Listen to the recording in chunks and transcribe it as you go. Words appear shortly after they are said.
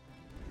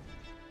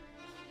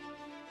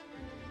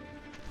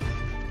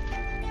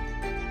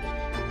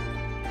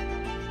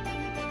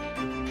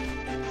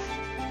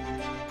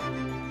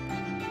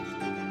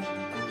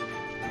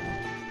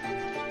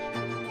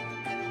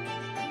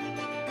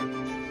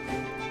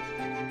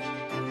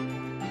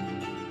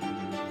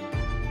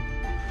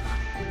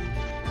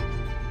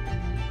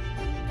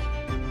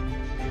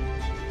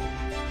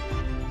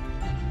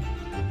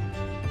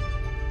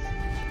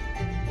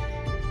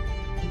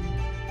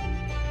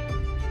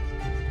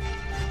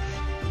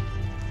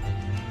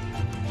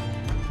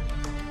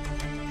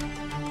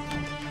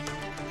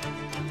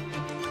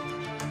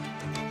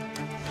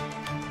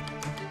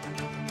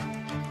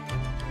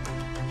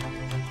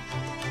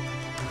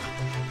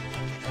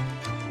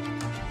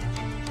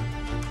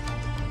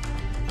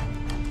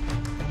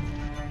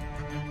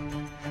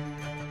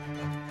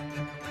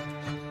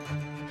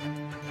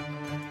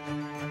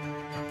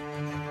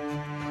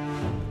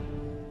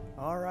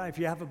if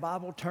you have a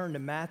Bible, turn to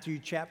Matthew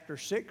chapter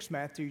 6.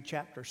 Matthew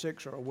chapter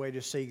 6 are a way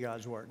to see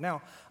God's Word.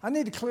 Now, I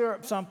need to clear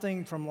up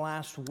something from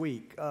last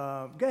week.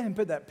 Go ahead and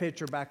put that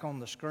picture back on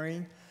the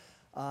screen.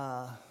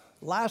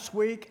 Last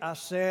week, I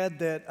said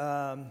that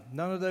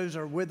none of those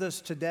are with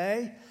us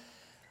today.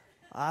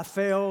 I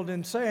failed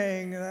in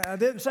saying, I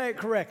didn't say it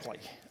correctly.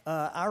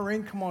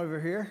 Irene, come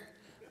over here.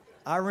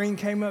 Irene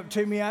came up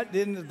to me at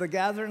the end of the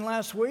gathering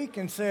last week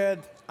and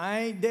said, I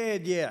ain't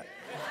dead yet.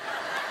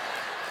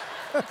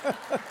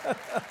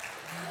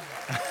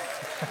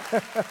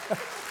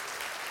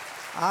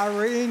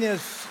 Irene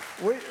is,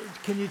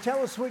 can you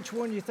tell us which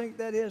one you think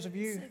that is of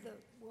you? See the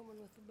woman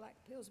with the black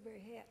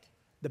Pillsbury hat.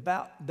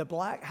 The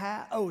black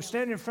hat? Oh,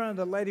 standing in front of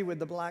the lady with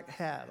the black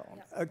hat on.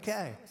 Yep.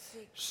 Okay.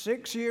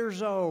 6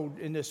 years old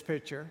in this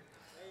picture.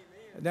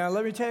 Amen. Now,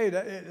 let me tell you,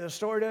 the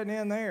story doesn't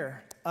end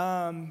there.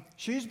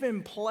 She's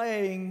been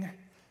playing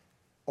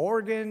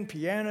organ,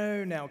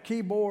 piano, now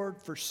keyboard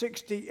for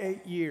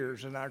 68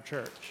 years in our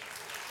church.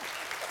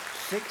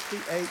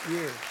 68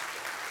 years.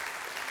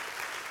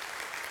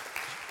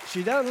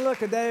 She doesn't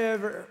look a day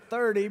over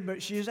 30,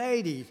 but she's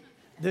 80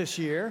 this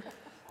year.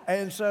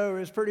 And so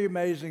it's pretty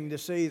amazing to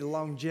see the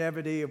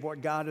longevity of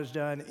what God has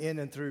done in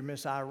and through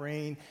Miss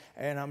Irene.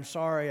 And I'm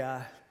sorry,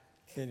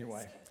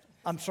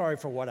 I'm sorry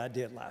for what I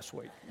did last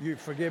week. You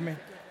forgive me?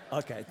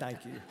 Okay,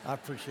 thank you. I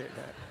appreciate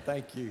that.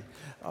 Thank you.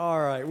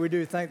 All right, we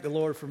do thank the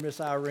Lord for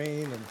Miss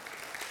Irene.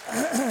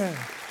 And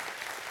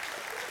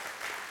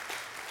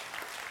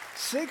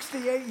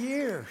 68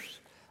 years.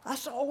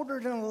 That's older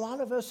than a lot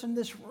of us in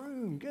this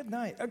room. Good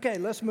night. Okay,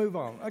 let's move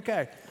on.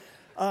 Okay.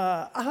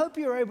 I hope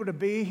you were able to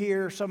be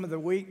here some of the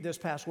week this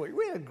past week.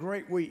 We had a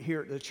great week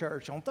here at the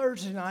church. On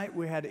Thursday night,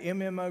 we had an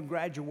MMO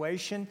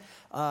graduation.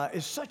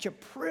 It's such a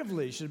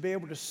privilege to be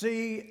able to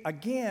see,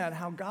 again,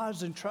 how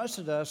God's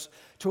entrusted us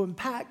to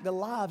impact the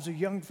lives of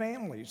young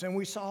families. And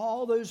we saw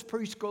all those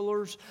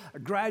preschoolers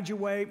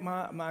graduate.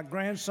 My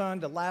grandson,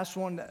 the last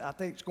one that I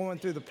think is going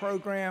through the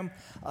program,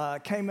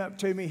 came up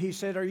to me. He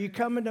said, "Are you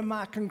coming to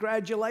my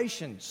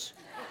congratulations?"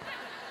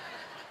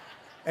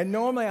 And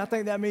normally, I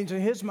think that means in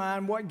his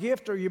mind, what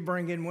gift are you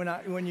bringing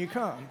when you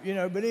come? You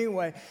know, but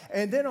anyway.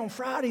 And then on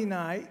Friday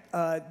night,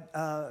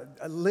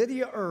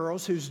 Lydia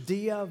Earls, who's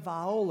Dia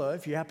Viola,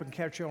 if you happen to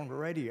catch her on the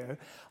radio,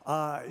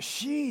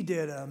 she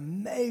did an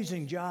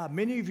amazing job.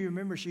 Many of you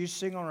remember she used to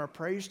sing on our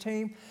praise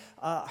team.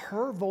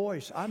 Her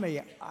voice, I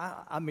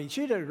mean,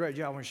 she did a great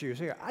job when she was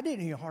here. I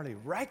didn't even hardly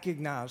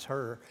recognize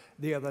her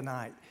the other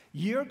night.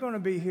 You're going to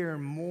be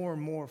hearing more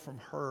and more from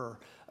her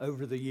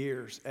over the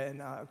years.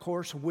 And, of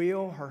course,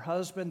 Will, her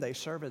husband, they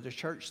serve at the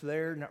church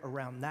there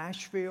around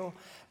Nashville.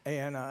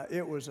 And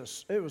it was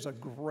a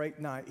great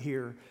night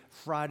here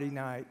Friday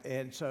night.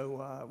 And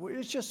so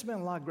it's just been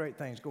a lot of great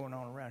things going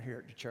on around here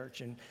at the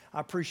church. And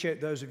I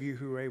appreciate those of you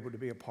who were able to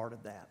be a part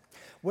of that.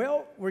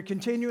 Well, we're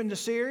continuing the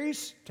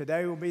series.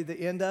 Today will be the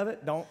end of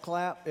it. Don't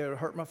clap. It'll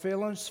hurt my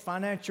feelings.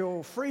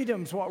 Financial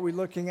freedom is what we're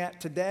looking at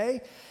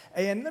today.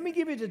 And let me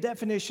give you the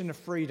definition of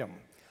freedom.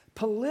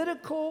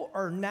 Political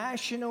or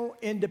national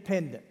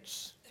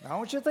independence. Now, I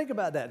want you to think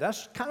about that.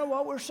 That's kind of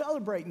what we're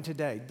celebrating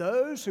today.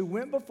 Those who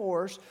went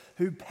before us,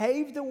 who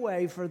paved the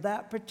way for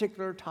that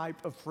particular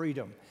type of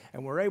freedom.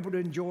 And we're able to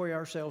enjoy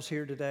ourselves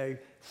here today,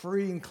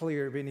 free and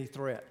clear of any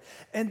threat.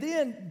 And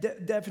then,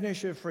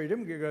 definition of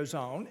freedom goes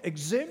on.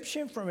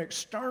 Exemption from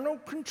external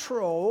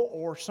control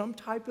or some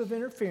type of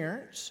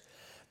interference.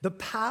 The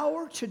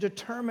power to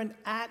determine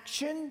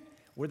action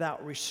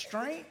without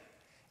restraint.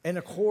 And,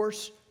 of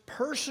course,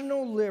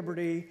 personal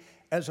liberty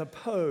as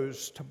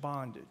opposed to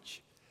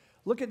bondage.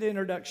 Look at the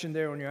introduction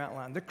there on your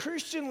outline. The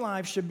Christian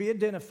life should be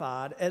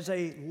identified as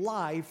a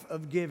life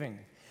of giving.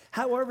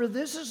 However,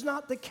 this is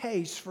not the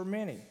case for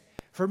many.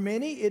 For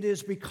many, it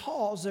is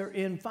because they're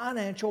in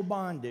financial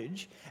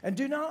bondage and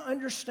do not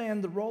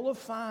understand the role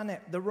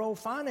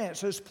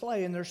finances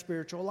play in their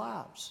spiritual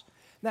lives.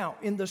 Now,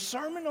 in the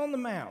Sermon on the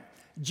Mount,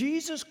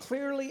 Jesus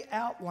clearly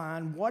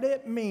outlined what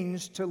it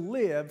means to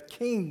live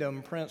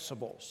kingdom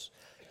principles,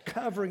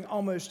 covering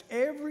almost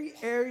every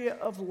area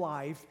of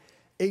life,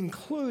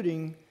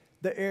 including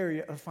the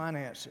area of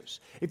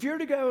finances. If you were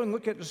to go and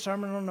look at the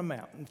Sermon on the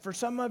Mount, and for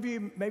some of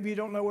you, maybe you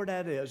don't know where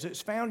that is,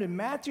 it's found in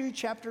Matthew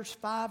chapters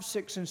 5,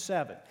 6, and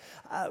 7.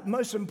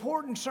 Most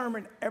important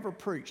sermon ever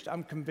preached,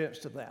 I'm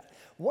convinced of that.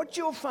 What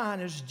you'll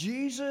find is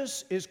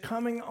Jesus is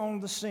coming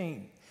on the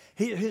scene.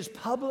 His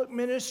public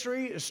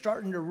ministry is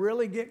starting to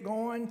really get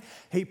going.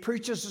 He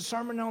preaches the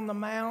Sermon on the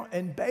Mount,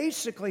 and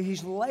basically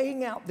he's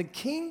laying out the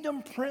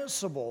kingdom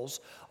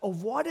principles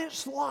of what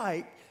it's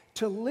like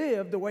to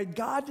live the way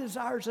God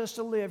desires us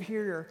to live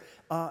here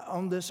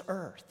on this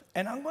earth.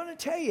 And I'm going to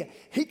tell you,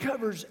 he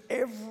covers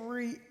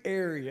every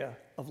area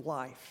of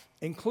life,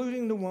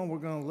 including the one we're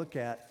going to look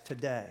at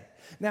today.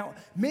 Now,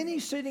 many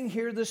sitting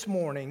here this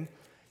morning,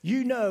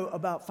 you know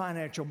about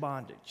financial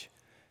bondage.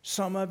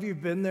 Some of you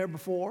have been there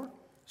before.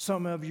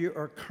 Some of you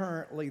are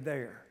currently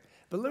there.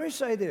 But let me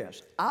say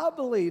this. I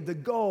believe the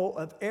goal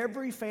of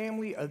every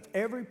family, of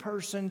every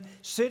person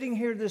sitting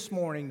here this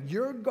morning,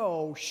 your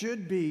goal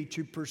should be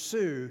to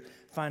pursue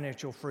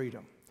financial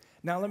freedom.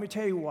 Now, let me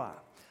tell you why.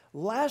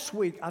 Last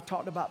week, I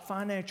talked about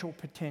financial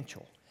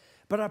potential,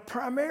 but I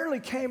primarily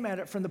came at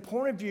it from the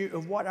point of view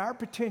of what our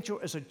potential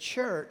as a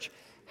church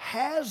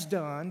has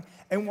done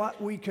and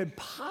what we could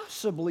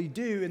possibly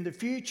do in the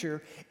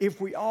future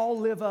if we all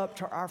live up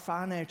to our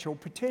financial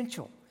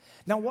potential.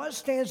 Now, what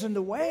stands in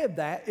the way of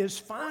that is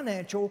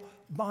financial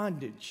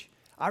bondage.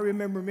 I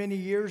remember many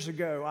years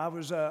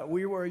ago,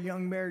 we were a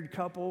young married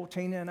couple,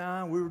 Tina and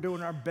I. We were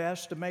doing our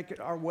best to make it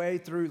our way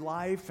through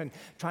life and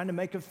trying to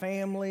make a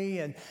family.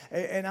 And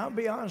I'll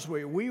be honest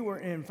with you, we were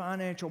in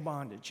financial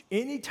bondage.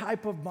 Any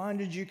type of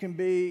bondage you can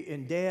be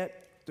in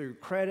debt, through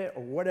credit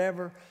or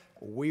whatever,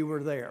 we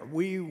were there.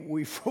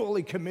 We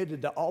fully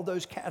committed to all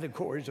those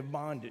categories of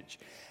bondage.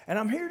 And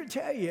I'm here to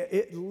tell you,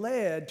 it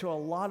led to a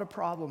lot of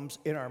problems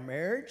in our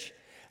marriage,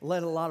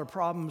 led a lot of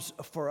problems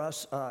for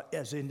us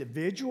as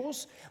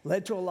individuals,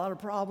 led to a lot of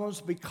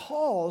problems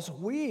because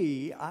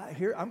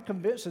I'm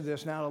convinced of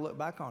this now to look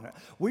back on it.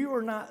 We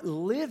were not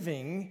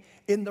living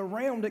in the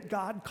realm that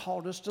God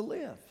called us to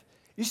live.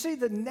 You see,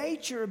 the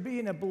nature of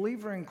being a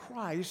believer in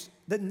Christ,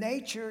 the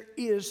nature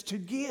is to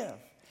give.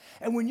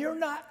 And when you're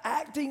not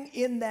acting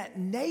in that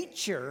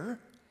nature,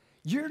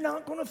 you're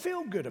not going to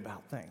feel good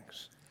about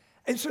things.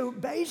 And so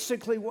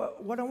basically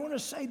what I want to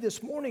say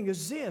this morning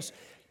is this: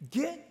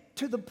 get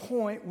to the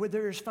point where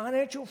there is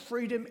financial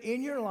freedom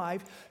in your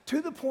life,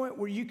 to the point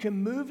where you can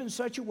move in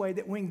such a way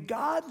that when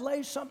God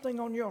lays something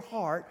on your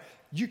heart,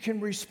 you can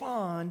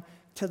respond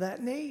to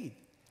that need.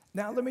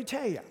 Now, let me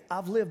tell you,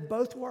 I've lived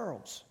both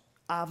worlds.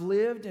 I've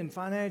lived in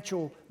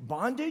financial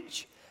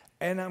bondage,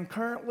 and I'm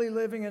currently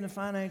living in a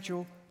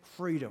financial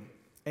freedom.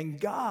 And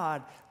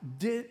God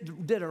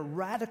did a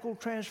radical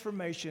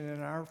transformation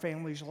in our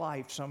family's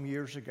life some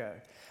years ago.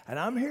 And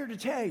I'm here to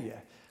tell you,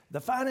 the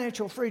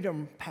financial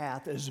freedom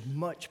path is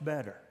much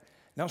better.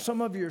 Now,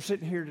 some of you are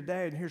sitting here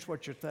today, and here's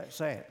what you're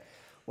saying.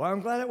 Well,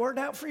 I'm glad it worked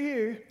out for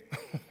you.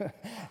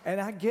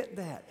 And I get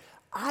that.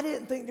 I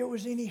didn't think there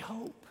was any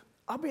hope.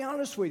 I'll be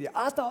honest with you.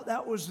 I thought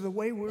that was the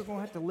way we were going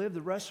to have to live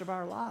the rest of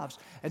our lives.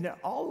 And then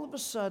all of a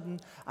sudden,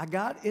 I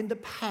got in the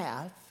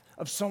path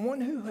of someone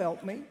who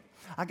helped me.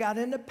 I got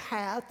in the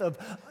path of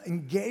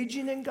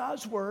engaging in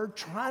God's Word,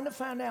 trying to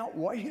find out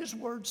what His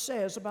Word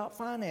says about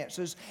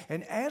finances.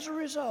 And as a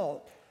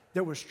result,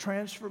 there was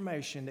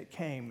transformation that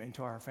came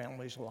into our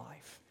family's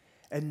life.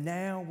 And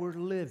now we're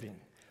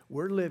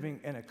living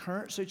in a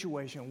current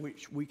situation in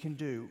which we can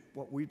do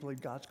what we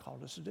believe God's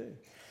called us to do.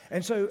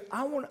 And so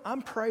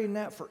I'm praying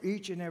that for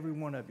each and every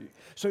one of you.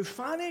 So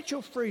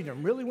financial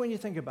freedom, really when you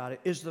think about it,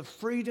 is the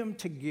freedom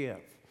to give.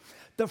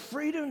 The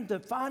freedom to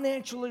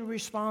financially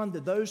respond to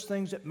those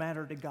things that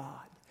matter to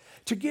God.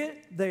 To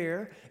get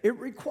there, it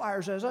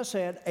requires, as I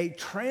said, a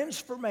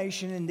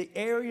transformation in the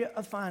area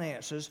of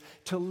finances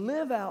to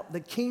live out the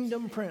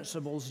kingdom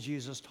principles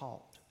Jesus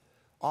taught.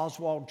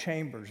 Oswald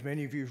Chambers,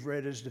 many of you have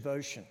read his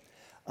devotional.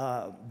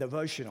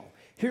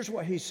 Here's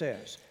what he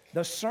says: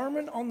 the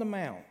Sermon on the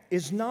Mount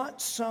is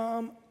not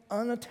some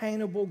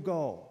unattainable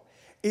goal.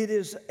 It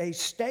is a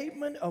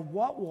statement of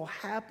what will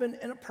happen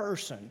in a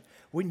person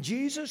when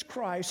Jesus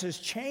Christ has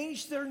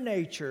changed their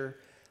nature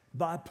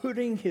by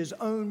putting His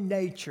own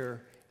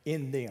nature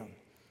in them.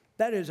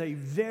 That is a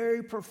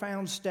very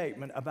profound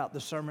statement about the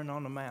Sermon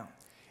on the Mount.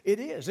 It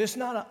is. It's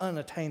not an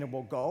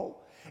unattainable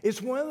goal.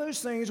 It's one of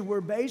those things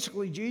where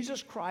basically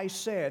Jesus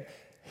Christ said,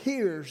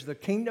 here's the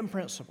kingdom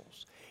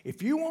principles.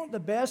 If you want the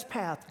best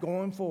path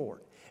going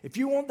forward, if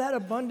you want that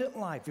abundant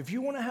life, if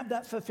you want to have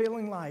that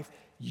fulfilling life,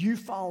 you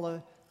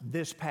follow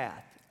this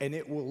path, and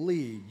it will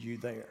lead you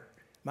there.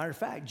 Matter of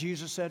fact,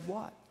 Jesus said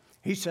what?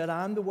 He said,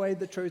 I'm the way,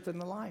 the truth, and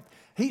the life.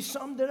 He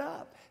summed it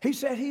up. He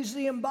said He's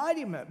the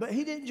embodiment, but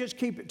He didn't just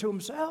keep it to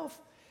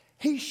Himself.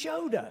 He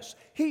showed us.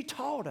 He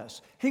taught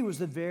us. He was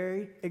the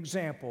very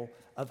example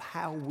of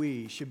how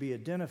we should be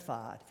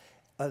identified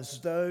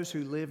as those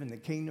who live in the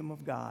kingdom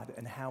of God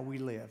and how we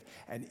live.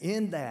 And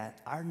in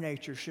that, our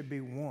nature should be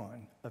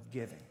one of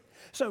giving.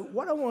 So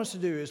what I want us to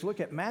do is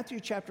look at Matthew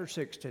chapter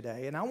 6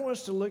 today, and I want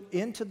us to look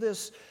into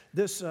this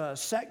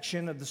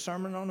section of the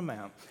Sermon on the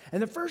Mount.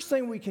 And the first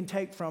thing we can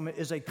take from it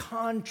is a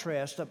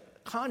contrast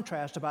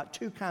about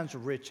two kinds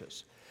of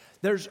riches.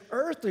 There's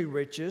earthly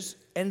riches,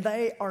 and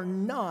they are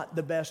not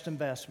the best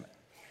investment.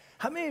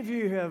 How many of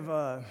you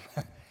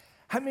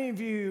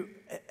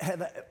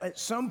have at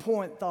some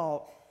point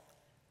thought,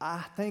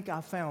 I think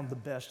I found the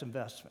best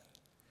investment?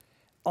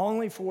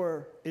 Only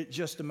for it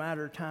just a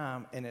matter of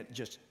time, and it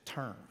just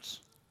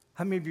turns.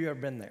 How many of you have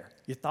ever been there?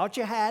 You thought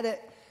you had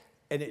it,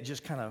 and it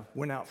just kind of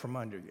went out from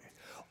under you.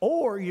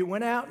 Or you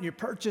went out and you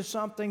purchased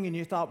something, and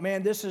you thought,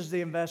 man, this is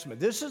the investment.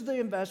 This is the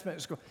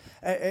investment.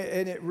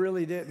 And it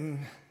really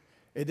didn't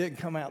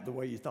come out the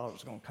way you thought it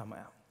was going to come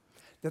out.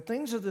 The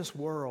things of this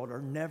world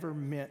are never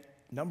meant,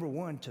 number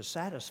one, to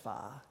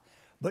satisfy,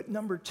 but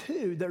number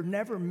two, they're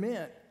never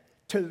meant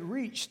to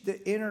reach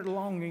the inner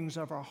longings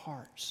of our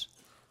hearts.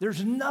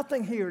 There's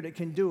nothing here that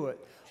can do it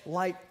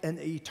like an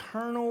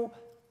eternal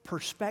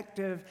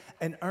perspective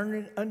and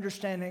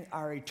understanding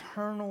our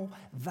eternal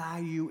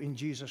value in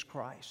Jesus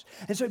Christ.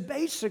 And so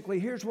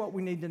basically, here's what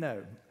we need to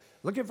know.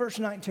 Look at verse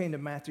 19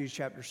 of Matthew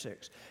chapter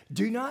 6.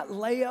 Do not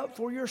lay up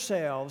for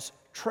yourselves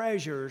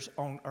treasures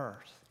on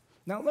earth.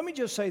 Now, let me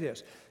just say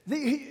this.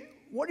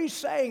 What he's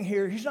saying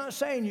here, he's not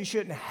saying you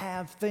shouldn't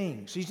have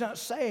things. He's not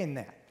saying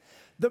that.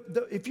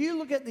 If you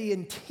look at the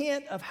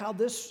intent of how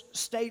this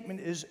statement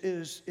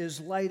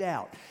is laid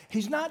out,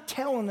 he's not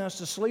telling us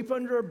to sleep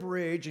under a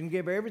bridge and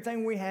give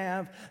everything we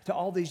have to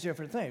all these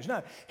different things.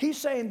 No, he's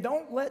saying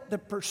don't let the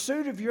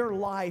pursuit of your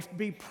life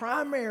be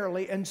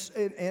primarily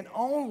and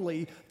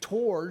only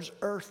towards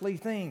earthly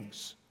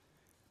things,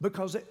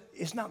 because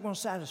it's not going to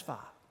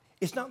satisfy.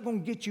 It's not going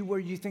to get you where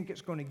you think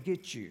it's going to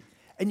get you.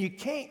 And you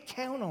can't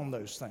count on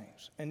those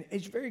things. And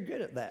he's very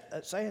good at that,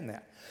 at saying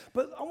that.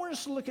 But I want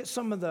us to look at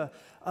some of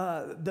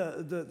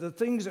the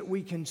things that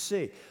we can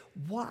see.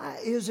 Why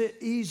is it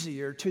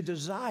easier to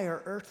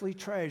desire earthly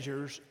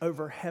treasures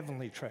over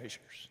heavenly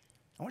treasures?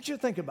 I want you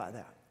to think about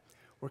that.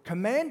 We're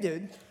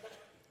commanded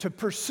to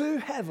pursue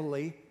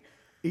heavenly,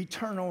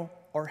 eternal,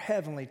 or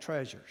heavenly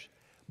treasures.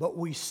 But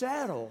we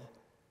settle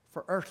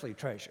for earthly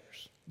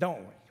treasures, don't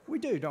we? We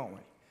do, don't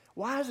we?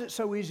 Why is it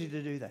so easy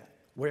to do that?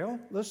 Well,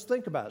 let's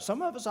think about it.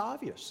 Some of it's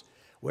obvious.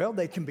 Well,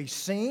 they can be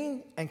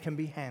seen and can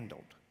be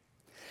handled.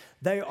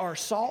 They are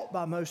sought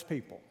by most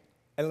people.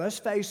 And let's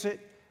face it,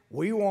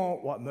 we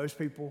want what most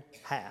people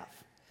have.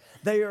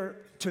 They are,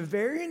 to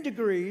varying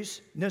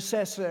degrees,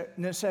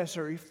 necessities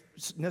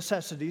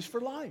for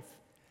life.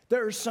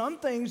 There are some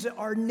things that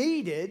are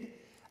needed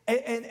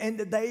and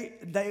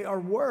they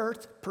are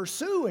worth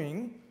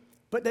pursuing,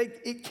 but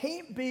it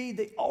can't be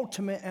the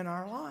ultimate in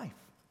our life.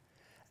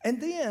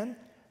 And then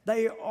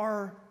they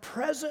are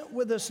present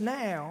with us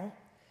now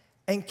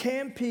and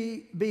can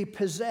be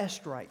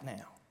possessed right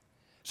now.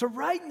 So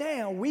right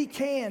now, we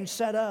can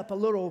set up a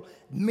little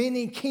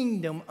mini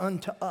kingdom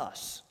unto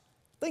us.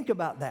 Think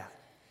about that.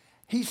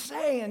 He's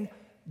saying,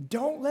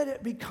 don't let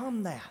it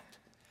become that.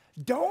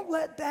 Don't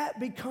let that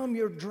become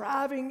your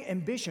driving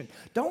ambition.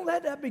 Don't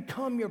let that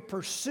become your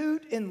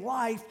pursuit in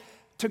life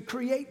to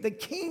create the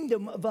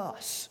kingdom of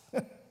us.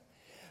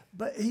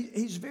 But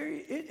he's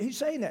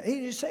saying that.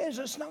 He says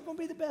it's not going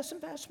to be the best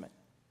investment.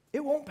 It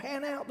won't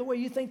pan out the way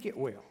you think it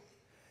will.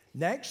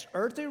 Next,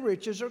 earthly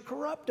riches are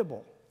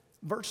corruptible.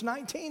 Verse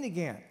 19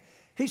 again.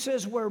 He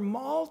says, where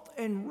moth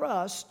and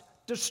rust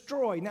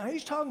destroy. Now,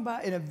 he's talking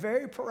about in a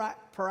very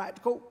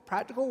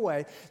practical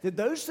way that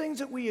those things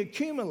that we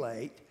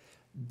accumulate,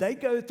 they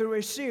go through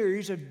a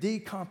series of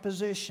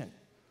decomposition.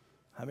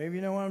 How many of you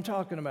know what I'm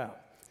talking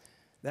about?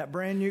 That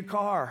brand new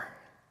car.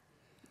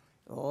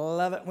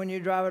 Love it when you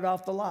drive it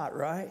off the lot,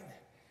 right?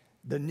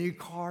 The new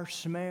car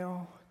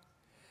smell.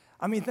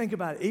 I mean, think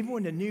about it. Even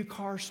when the new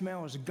car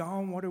smell is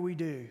gone, what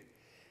do?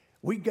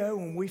 We go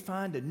and we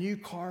find a new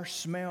car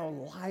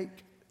smell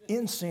like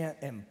incense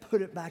and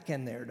put it back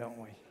in there, don't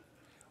we?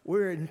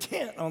 We're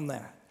intent on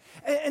that.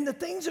 And the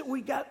things that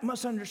we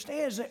must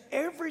understand is that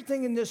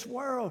everything in this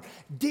world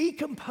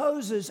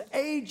decomposes,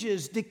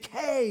 ages,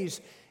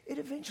 decays. It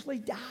eventually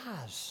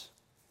dies.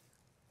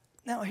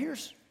 Now,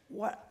 here's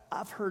what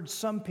I've heard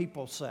some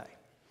people say.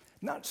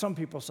 Not some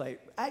people say,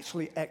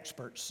 actually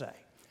experts say,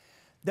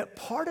 that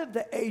part of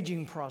the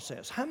aging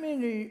process, how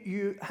many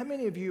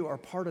of you are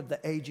part of the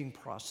aging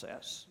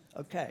process?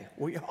 Okay,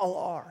 we all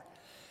are.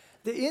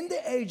 In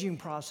the aging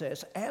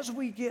process, as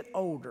we get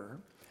older,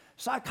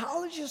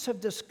 psychologists have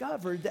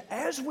discovered that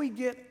as we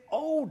get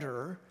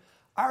older,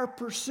 our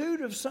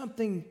pursuit of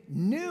something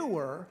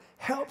newer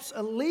helps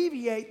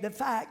alleviate the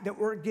fact that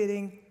we're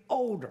getting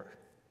older.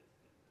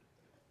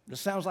 This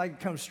sounds like it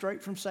comes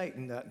straight from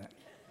Satan, doesn't it?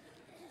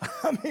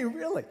 I mean,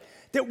 really.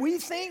 That we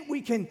think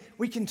we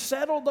can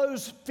settle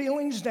those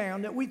feelings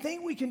down, that we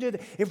think we can do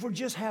that if we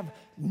just have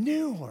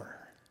newer.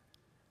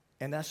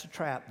 And that's a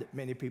trap that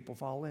many people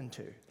fall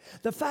into.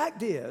 The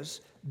fact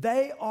is,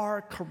 they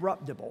are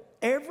corruptible.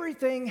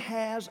 Everything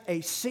has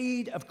a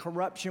seed of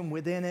corruption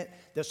within it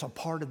that's a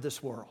part of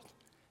this world.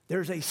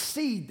 There's a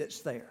seed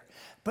that's there.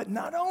 But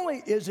not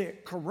only is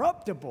it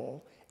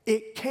corruptible,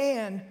 it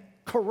can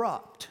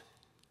corrupt.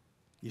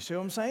 You see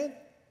what I'm saying?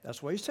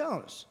 That's what he's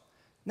telling us.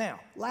 Now,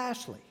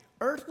 lastly,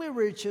 earthly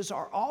riches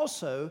are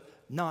also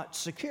not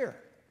secure.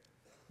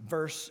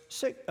 Verse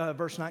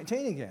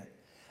 19 again.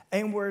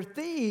 And where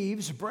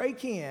thieves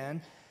break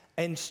in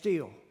and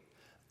steal.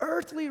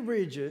 Earthly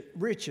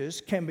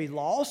riches can be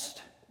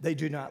lost, they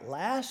do not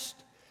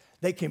last,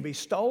 they can be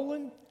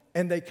stolen,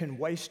 and they can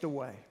waste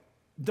away.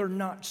 They're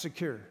not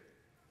secure.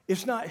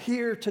 It's not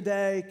here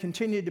today,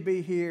 continue to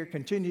be here,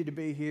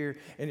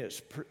 and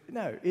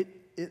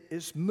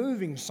it's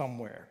moving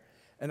somewhere.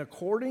 And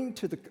according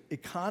to the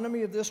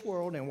economy of this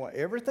world and what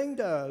everything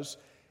does,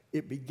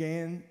 it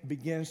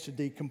begins to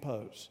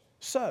decompose.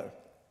 So,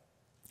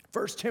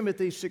 1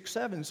 Timothy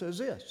 6:7 says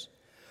this,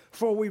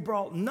 for we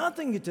brought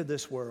nothing into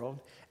this world,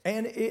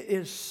 and it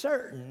is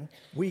certain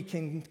we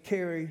can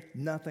carry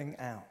nothing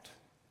out.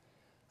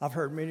 I've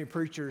heard many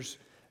preachers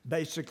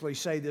basically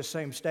say this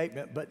same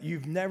statement, but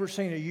you've never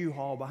seen a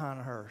U-Haul behind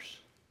a hearse.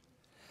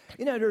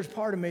 You know, there's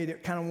part of me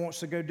that kind of wants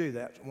to go do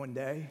that one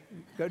day.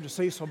 Go to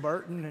Cecil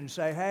Burton and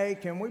say, hey,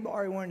 can we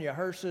borrow one of your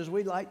hearses?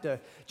 We'd like to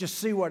just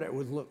see what it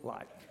would look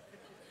like.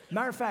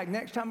 Matter of fact,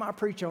 next time I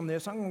preach on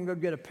this, I'm going to go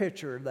get a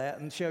picture of that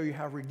and show you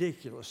how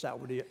ridiculous that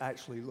would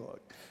actually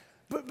look.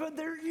 But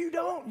there you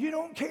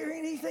don't carry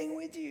anything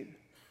with you.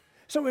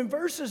 So in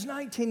verses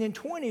 19 and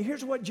 20,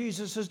 here's what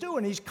Jesus is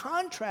doing. He's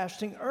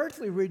contrasting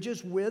earthly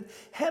riches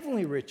with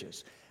heavenly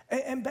riches.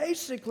 And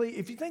basically,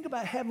 if you think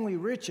about heavenly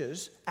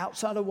riches,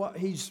 outside of what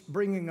he's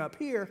bringing up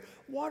here,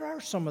 what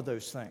are some of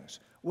those things?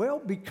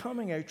 Well,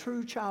 becoming a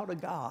true child of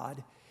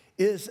God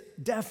is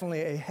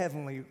definitely a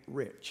heavenly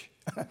rich.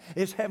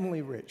 It's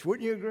heavenly rich.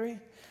 Wouldn't you agree?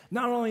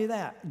 Not only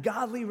that,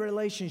 godly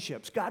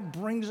relationships. God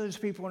brings those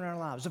people in our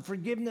lives. The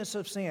forgiveness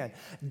of sin.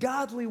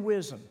 Godly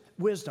wisdom.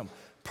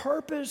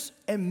 Purpose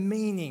and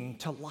meaning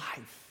to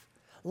life.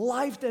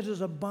 Life that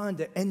is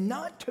abundant. And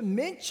not to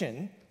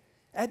mention,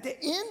 at the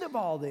end of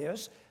all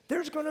this,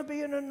 there's going to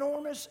be an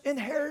enormous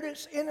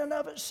inheritance in and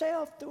of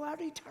itself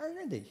throughout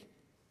eternity.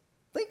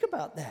 Think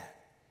about that.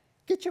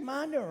 Get your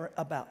mind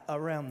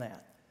around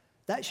that.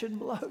 That should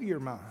blow your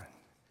mind.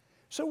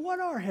 So what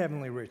are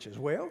heavenly riches?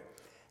 Well,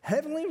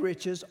 heavenly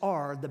riches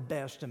are the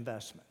best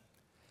investment.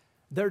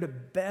 They're the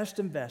best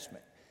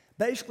investment.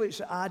 Basically, it's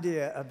the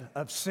idea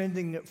of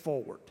sending it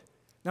forward.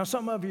 Now,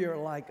 some of you are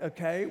like,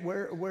 okay,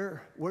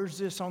 where's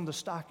this on the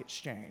stock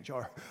exchange?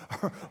 Or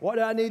what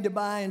do I need to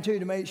buy into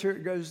to make sure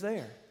it goes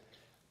there?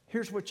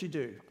 Here's what you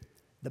do.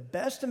 The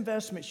best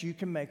investments you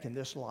can make in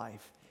this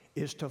life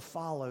is to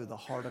follow the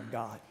heart of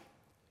God.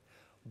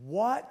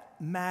 What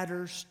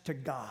matters to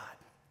God,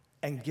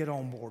 and get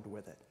on board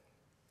with it.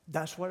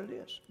 That's what it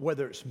is.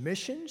 Whether it's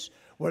missions,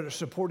 whether it's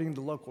supporting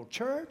the local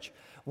church,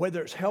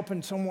 whether it's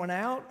helping someone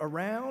out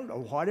around, or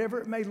whatever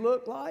it may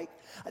look like.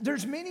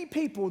 There's many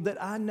people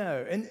that I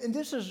know, and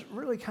this is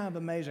really kind of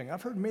amazing.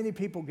 I've heard many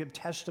people give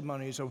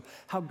testimonies of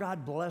how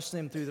God blessed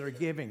them through their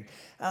giving.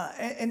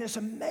 And it's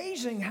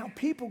amazing how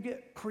people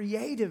get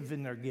creative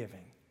in their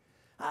giving.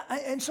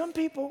 And some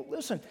people,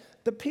 listen,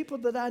 the people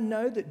that I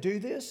know that do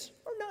this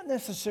are not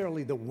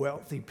necessarily the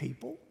wealthy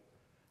people.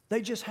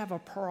 They just have a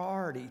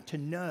priority to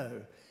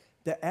know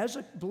that as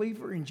a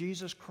believer in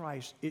Jesus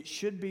Christ, it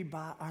should be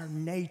by our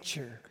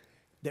nature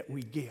that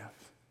we give.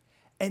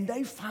 And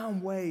they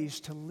find ways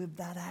to live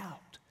that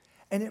out.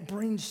 And it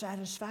brings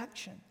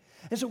satisfaction.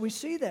 And so we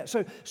see that.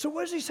 So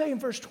what does he say in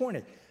verse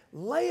 20?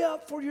 Lay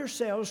up for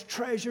yourselves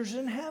treasures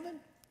in heaven.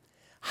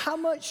 How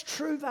much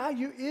true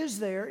value is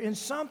there in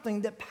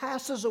something that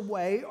passes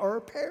away or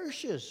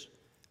perishes?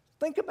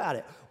 Think about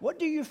it. What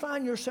do you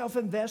find yourself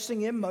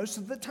investing in most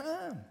of the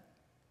time?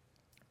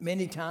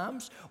 Many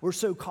times, we're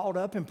so caught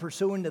up in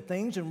pursuing the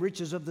things and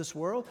riches of this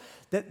world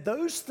that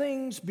those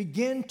things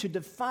begin to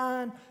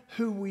define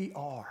who we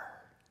are.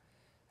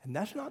 And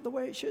that's not the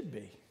way it should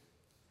be.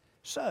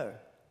 So,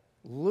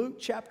 Luke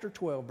chapter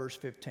 12, verse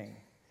 15.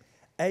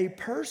 A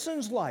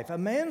person's life, a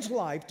man's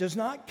life, does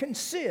not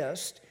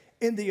consist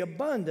in the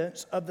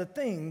abundance of the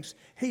things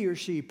he or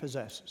she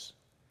possesses.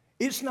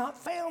 It's not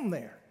found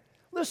there.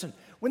 Listen,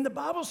 when the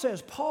Bible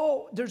says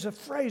there's a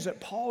phrase that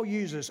Paul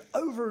uses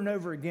over and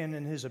over again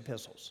in his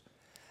epistles.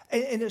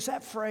 And it's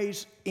that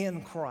phrase,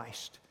 in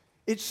Christ.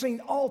 It's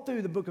seen all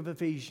through the book of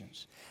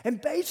Ephesians. And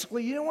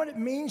basically, you know what it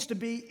means to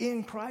be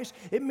in Christ?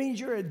 It means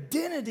your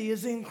identity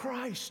is in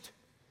Christ.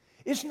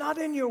 It's not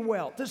in your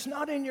wealth. It's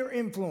not in your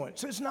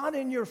influence. It's not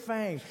in your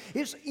fame.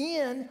 It's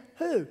in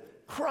who?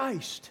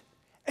 Christ.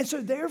 And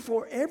so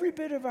therefore, every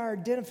bit of our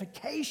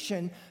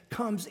identification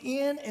comes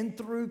in and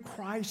through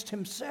Christ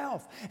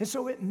himself. And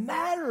so it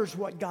matters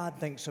what God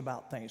thinks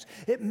about things.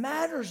 It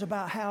matters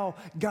about how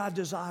God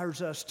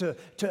desires us to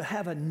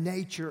have a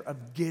nature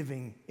of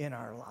giving in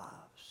our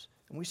lives.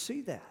 And we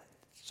see that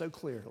so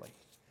clearly.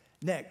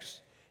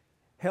 Next,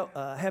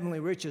 heavenly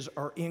riches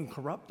are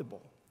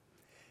incorruptible.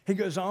 He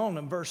goes on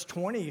in verse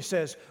 20, he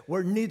says,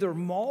 where neither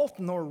moth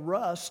nor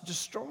rust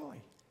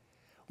destroy.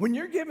 When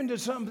you're given to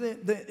something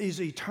that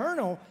is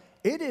eternal,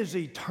 it is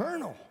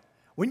eternal.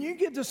 When you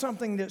give to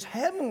something that's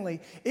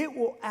heavenly, it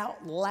will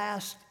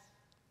outlast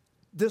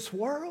this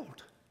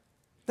world.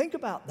 Think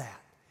about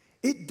that.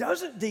 It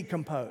doesn't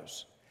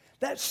decompose.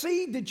 That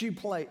seed that you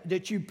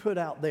put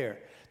out there,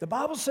 the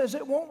Bible says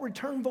it won't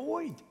return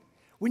void.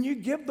 When you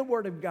give the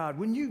Word of God,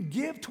 when you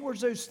give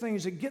towards those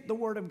things that get the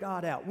Word of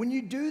God out, when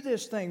you do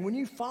this thing, when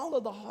you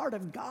follow the heart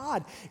of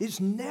God, it's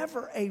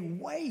never a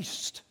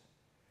waste.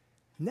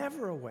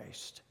 Never a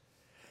waste.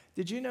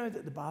 Did you know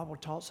that the Bible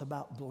talks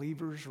about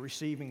believers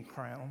receiving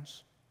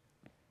crowns?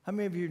 How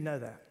many of you know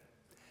that?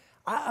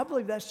 I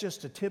believe that's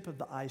just the tip of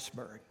the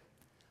iceberg.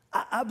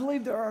 I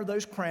believe there are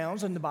those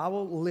crowns, and the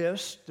Bible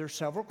lists there's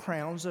several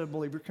crowns that a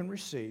believer can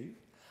receive.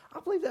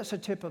 I believe that's the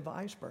tip of the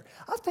iceberg.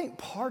 I think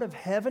part of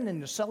heaven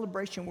and the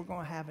celebration we're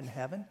going to have in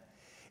heaven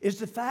is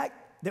the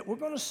fact that we're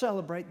going to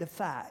celebrate the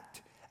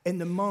fact in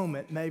the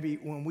moment maybe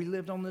when we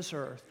lived on this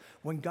earth,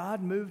 when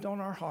God moved on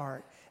our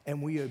heart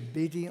and we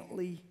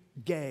obediently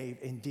gave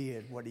and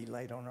did what he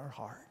laid on our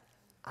heart.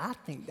 I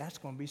think that's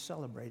going to be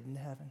celebrated in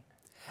heaven.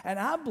 And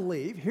I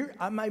believe, here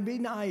I may be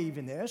naive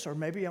in this, or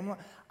maybe I'm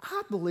not,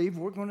 I believe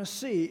we're going to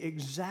see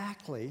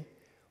exactly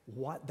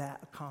what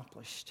that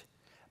accomplished.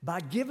 by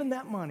giving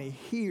that money,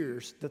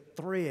 here's the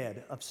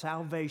thread of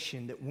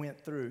salvation that went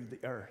through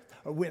the earth,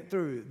 or went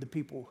through the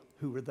people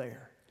who were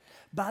there.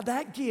 By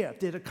that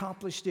gift, it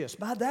accomplished this.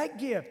 By that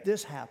gift,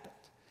 this happened.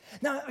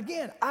 Now,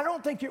 again, I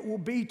don't think it will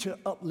be to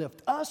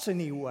uplift us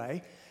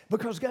anyway,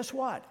 because guess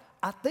what?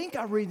 I think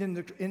I read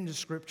in the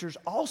scriptures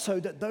also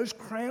that those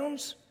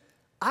crowns,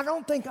 I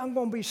don't think I'm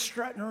going to be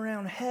strutting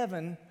around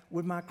heaven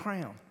with my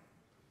crown.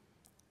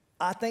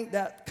 I think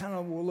that kind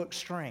of will look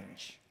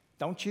strange.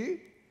 Don't you?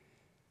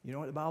 You know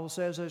what the Bible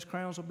says those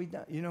crowns will be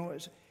done? You know,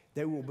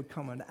 they will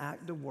become an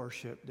act of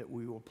worship that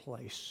we will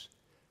place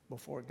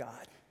before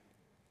God.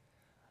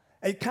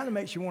 It kind of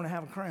makes you want to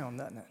have a crown,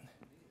 doesn't it?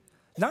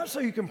 Not so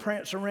you can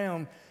prance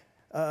around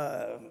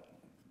the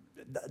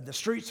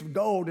streets of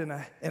gold in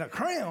a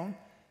crown,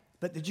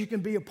 but that you can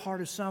be a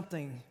part of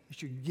something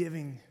that you're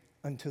giving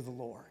unto the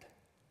Lord.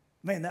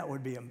 Man, that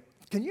would be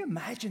can you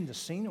imagine the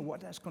scene of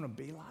what that's going to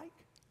be like?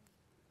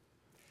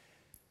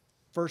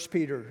 1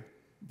 Peter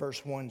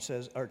verse 1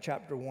 says, or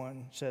chapter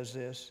 1 says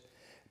this,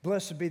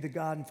 "Blessed be the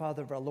God and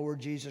Father of our Lord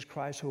Jesus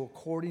Christ, who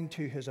according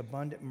to his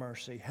abundant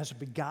mercy has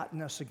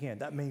begotten us again."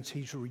 That means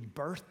he's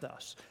rebirthed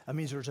us. That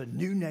means there's a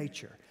new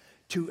nature,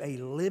 to a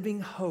living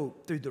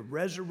hope through the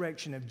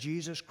resurrection of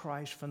Jesus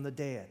Christ from the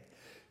dead,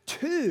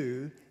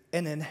 to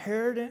an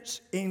inheritance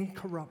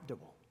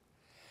incorruptible.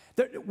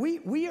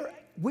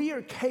 We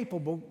are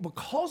capable,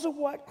 because of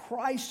what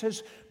Christ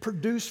has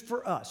produced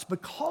for us,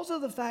 because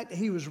of the fact that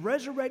he was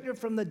resurrected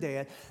from the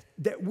dead,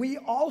 that we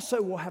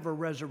also will have a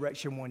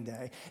resurrection one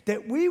day,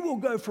 that we will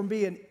go from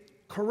being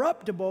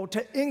corruptible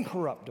to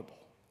incorruptible.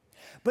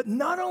 But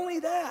not only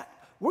that,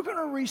 we're going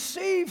to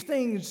receive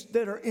things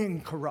that are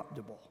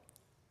incorruptible.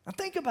 Now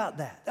think about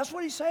that. That's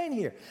what he's saying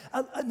here.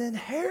 An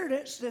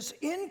inheritance that's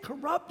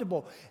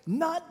incorruptible,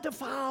 not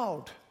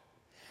defiled,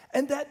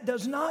 and that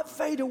does not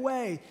fade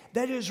away,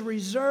 that is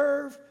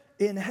reserved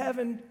in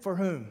heaven for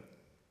whom?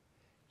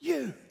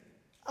 You,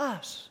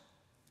 us.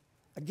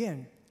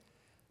 Again,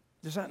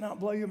 does that not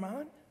blow your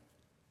mind?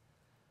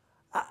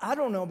 I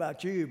don't know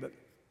about you, but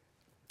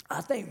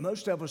I think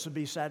most of us would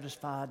be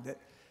satisfied that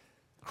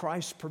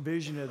Christ's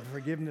provision of the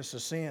forgiveness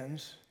of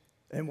sins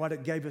and what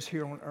it gave us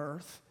here on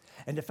earth,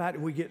 and the fact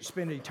that we get to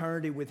spend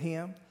eternity with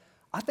him,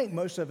 I think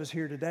most of us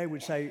here today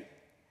would say,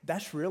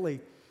 that's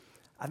really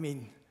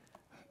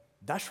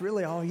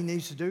all he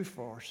needs to do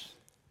for us.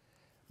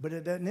 But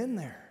it doesn't end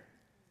there.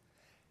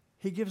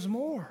 He gives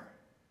more.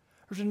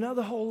 There's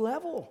another whole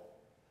level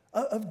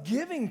of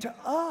giving to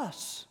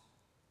us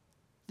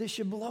that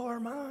should blow our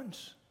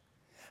minds.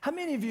 How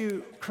many of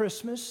you,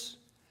 Christmas,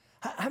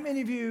 how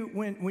many of you,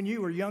 when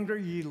you were younger,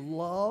 you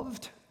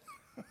loved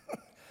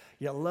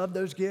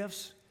those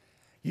gifts?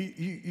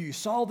 You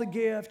saw the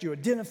gift, you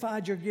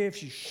identified your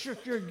gifts, you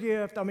shook your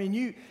gift. I mean,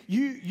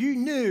 you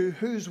knew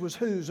whose was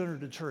whose under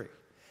the tree.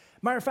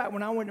 Matter of fact,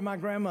 when I went to my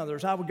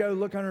grandmother's, I would go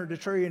look under the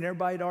tree and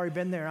everybody had already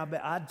been there.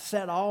 I'd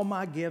set all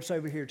my gifts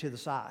over here to the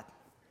side.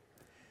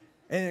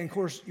 And of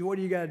course, what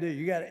do? You got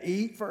to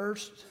eat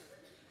first,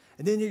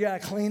 and then you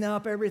got to clean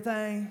up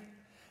everything.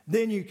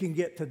 Then you can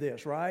get to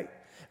this, right?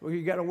 Well,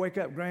 you got to wake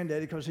up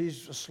Granddaddy because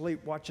he's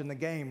asleep watching the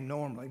game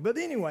normally. But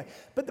anyway,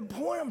 the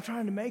point I'm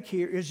trying to make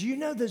here is, you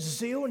know, the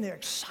zeal and the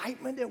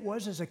excitement it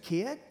was as a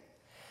kid,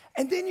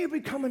 and then you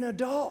become an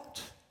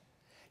adult.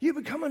 You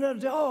become an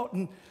adult,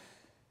 and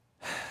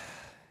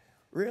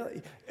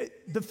really,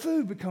 the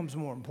food becomes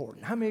more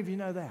important. How many of you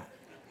know that?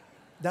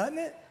 Doesn't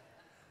it?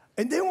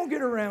 And then we'll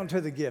get around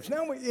to the gifts.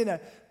 Now,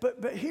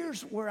 but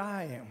here's where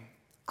I am.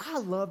 I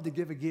love to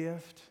give a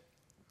gift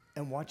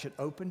and watch it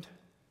opened.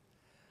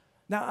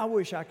 Now, I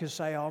wish I could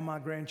say all my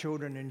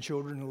grandchildren and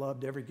children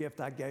loved every gift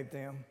I gave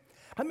them.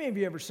 How many of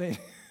you ever seen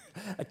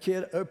a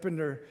kid open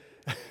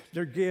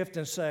their gift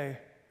and say,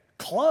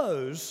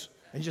 "Close,"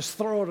 and just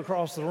throw it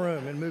across the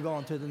room and move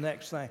on to the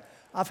next thing?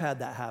 I've had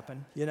that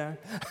happen, you know.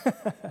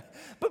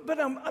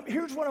 but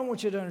here's what I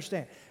want you to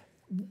understand.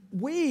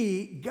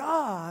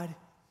 God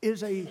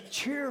is a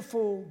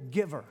cheerful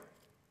giver.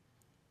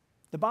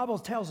 The Bible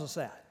tells us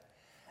that.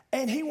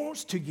 And he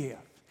wants to give.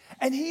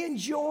 And he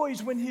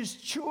enjoys when his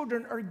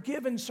children are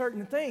given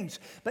certain things.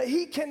 But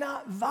he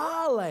cannot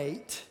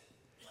violate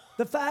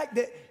the fact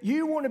that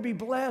you want to be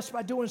blessed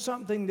by doing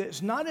something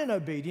that's not in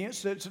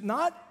obedience, that's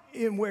not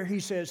in where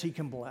he says he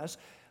can bless.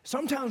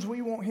 Sometimes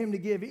we want him to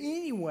give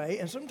anyway,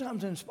 and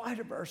sometimes in spite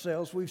of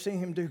ourselves, we've seen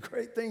him do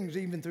great things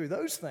even through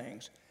those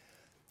things.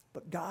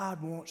 But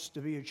God wants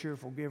to be a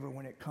cheerful giver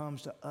when it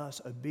comes to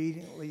us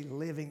obediently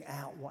living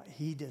out what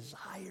he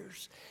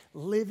desires,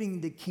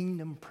 living the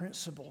kingdom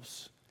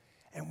principles.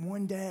 And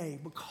one day,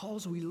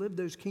 because we live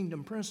those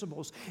kingdom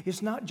principles,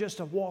 it's not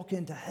just a walk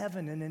into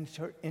heaven and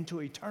into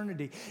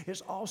eternity. It's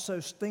also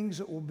things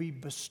that will be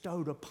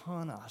bestowed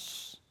upon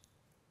us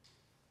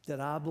that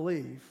I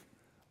believe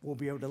we'll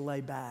be able to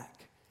lay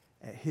back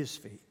at his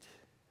feet.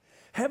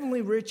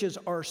 Heavenly riches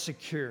are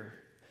secure.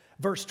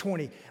 Verse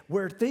 20,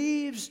 where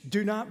thieves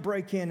do not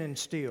break in and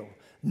steal.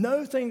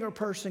 No thing or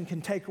person can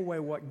take away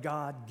what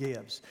God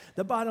gives.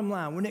 The bottom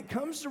line, when it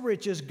comes to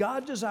riches,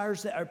 God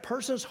desires that a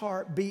person's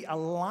heart be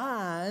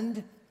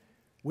aligned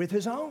with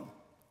his own.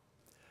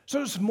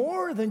 So it's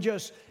more than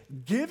just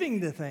giving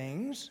the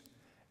things.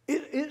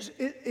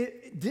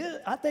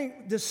 I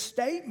think this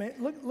statement,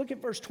 look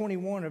at verse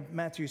 21 of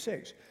Matthew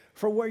 6.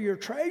 For where your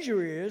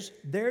treasure is,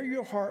 there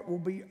your heart will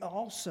be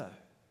also.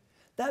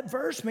 That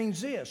verse means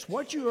this: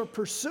 what you are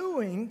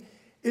pursuing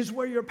is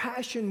where your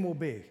passion will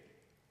be.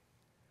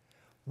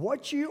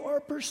 What you are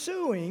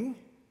pursuing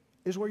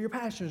is where your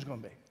passion is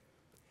going to be.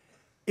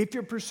 If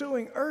you're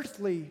pursuing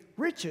earthly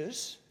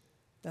riches,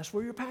 that's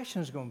where your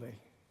passion is going to be.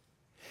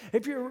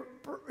 If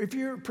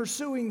you're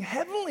pursuing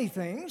heavenly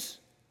things,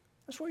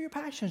 that's where your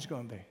passion is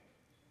going to be.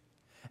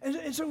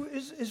 And so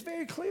it's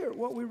very clear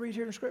what we read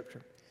here in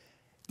Scripture.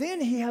 Then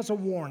he has a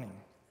warning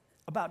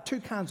about two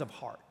kinds of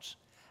hearts.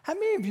 How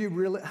many of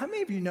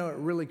you know it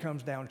really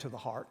comes down to the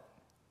heart?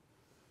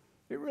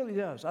 It really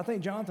does. I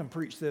think Jonathan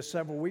preached this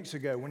several weeks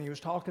ago when he was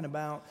talking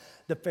about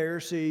the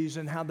Pharisees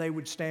and how they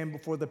would stand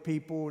before the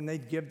people and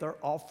they'd give their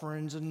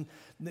offerings and,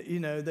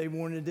 they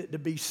wanted it to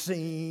be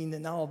seen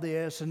and all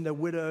this. And the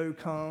widow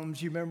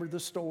comes. You remember the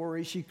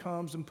story? She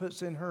comes and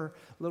puts in her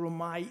little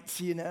mites,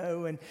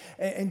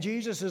 and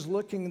Jesus is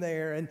looking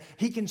there and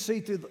he can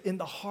see in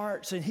the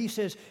hearts, and he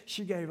says,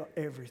 she gave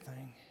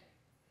everything.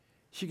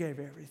 She gave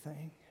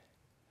everything.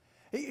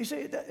 You see,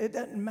 it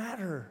doesn't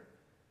matter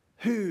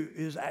who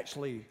is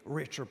actually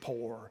rich or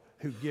poor,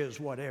 who gives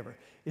whatever.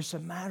 It's a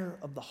matter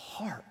of the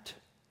heart.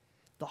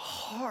 The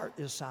heart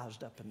is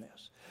sized up in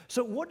this.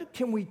 So what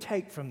can we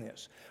take from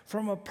this?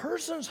 From a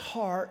person's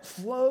heart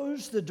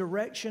flows the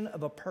direction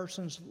of a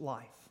person's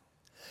life.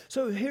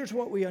 So here's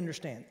what we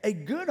understand. A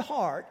good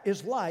heart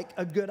is like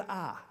a good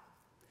eye.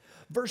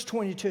 Verse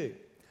 22,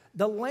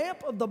 the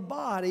lamp of the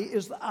body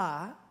is the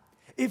eye.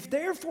 If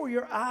therefore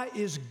your eye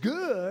is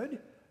good,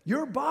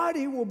 your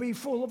body will be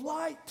full of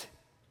light.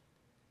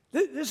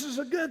 This is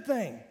a good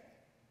thing,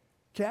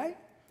 okay?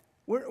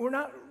 We're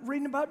not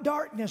reading about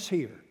darkness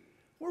here.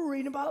 We're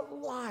reading about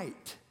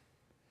light.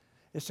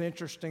 It's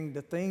interesting,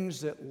 the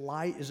things that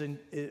light is in,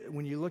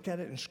 when you look at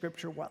it in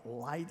Scripture, what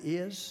light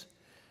is,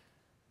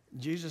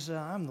 Jesus said,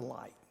 I'm the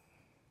light.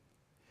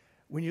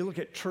 When you look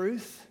at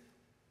truth,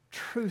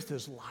 truth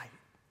is light.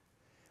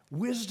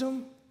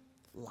 Wisdom,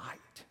 light.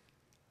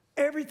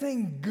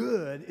 Everything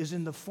good is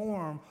in the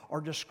form or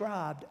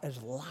described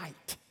as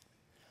light.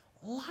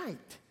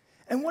 Light.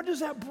 And what does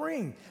that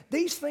bring?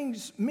 These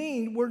things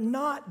mean we're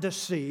not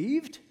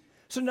deceived.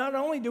 So not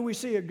only do we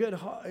see a good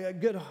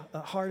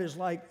heart is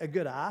like a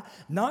good eye,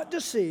 not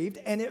deceived,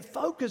 and it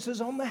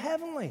focuses on the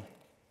heavenly.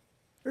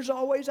 There's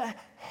always a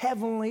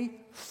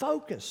heavenly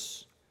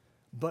focus.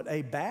 But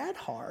a bad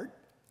heart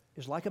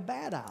is like a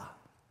bad eye.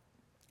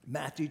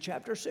 Matthew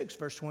chapter 6,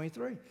 verse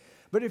 23.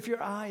 But if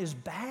your eye is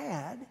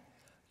bad,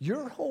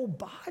 your whole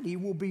body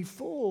will be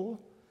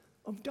full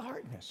of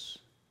darkness.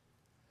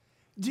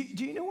 Do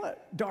you know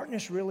what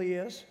darkness really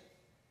is?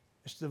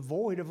 It's the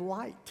void of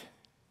light,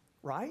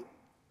 right?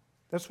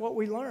 That's what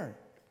we learn.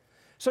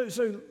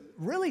 So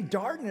really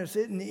darkness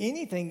isn't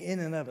anything in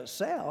and of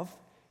itself.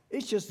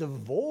 It's just a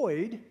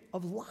void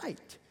of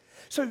light.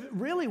 So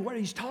really what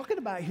he's talking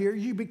about here,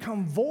 you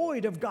become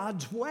void of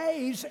God's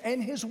ways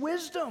and his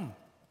wisdom.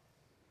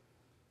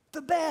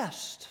 The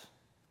best.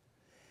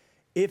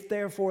 If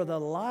therefore the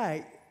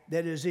light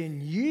that is in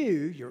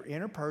you, your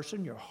inner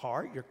person, your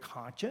heart, your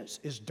conscience,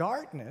 is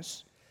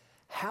darkness,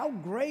 how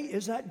great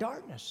is that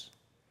darkness?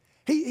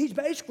 He's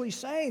basically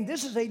saying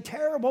this is a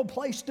terrible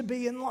place to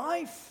be in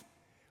life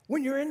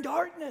when you're in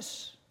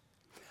darkness.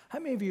 How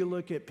many of you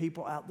look at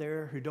people out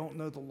there who don't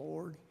know the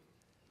Lord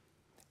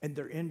and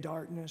they're in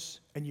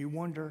darkness and you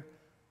wonder,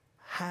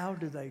 how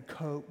do they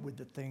cope with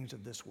the things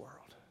of this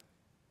world?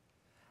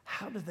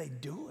 How do they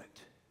do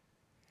it?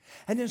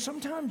 And then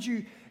sometimes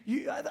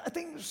I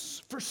think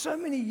for so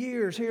many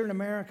years here in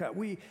America,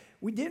 we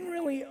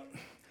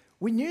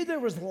knew there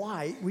was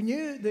light. We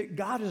knew that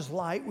God is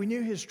light. We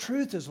knew his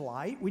truth is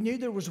light. We knew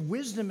there was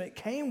wisdom that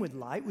came with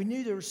light. We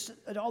knew there was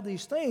all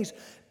these things.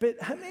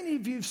 But how many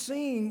of you have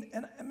seen,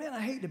 and man,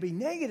 I hate to be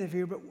negative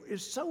here, but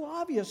it's so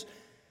obvious,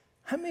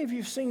 how many of you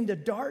have seen the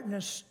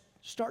darkness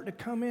start to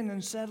come in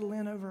and settle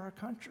in over our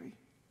country?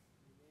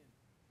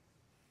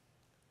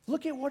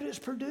 Look at what it's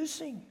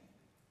producing.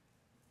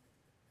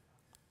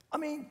 I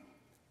mean,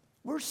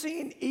 we're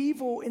seeing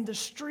evil in the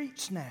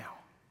streets now.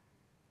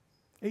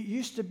 It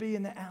used to be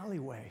in the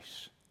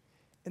alleyways,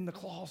 in the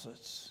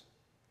closets.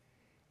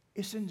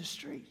 It's in the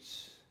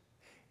streets.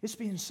 It's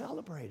being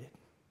celebrated.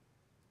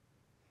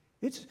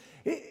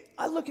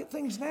 I look at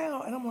things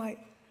now and I'm like,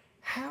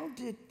 how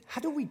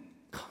do we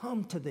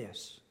come to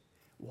this?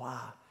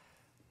 Why?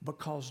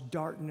 Because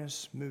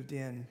darkness moved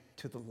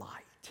into the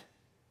light.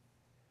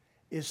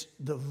 It's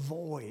the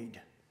void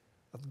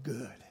of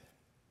good.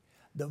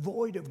 The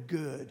void of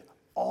good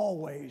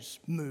always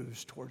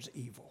moves towards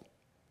evil.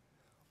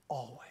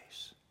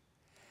 Always.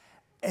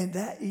 And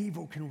that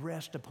evil can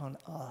rest upon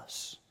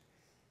us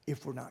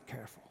if we're not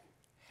careful.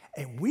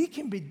 And we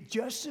can be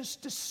just as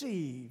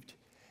deceived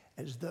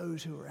as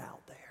those who are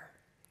out there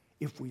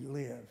if we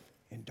live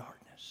in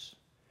darkness.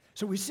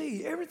 So we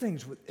see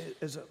everything's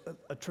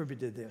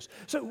attributed to this.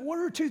 So what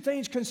are two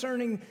things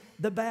concerning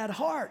the bad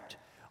heart?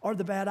 or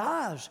the bad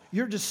eyes.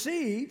 You're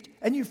deceived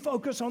and you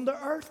focus on the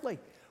earthly.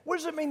 What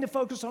does it mean to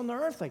focus on the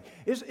earthly?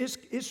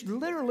 It's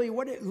literally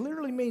what it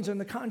literally means in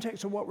the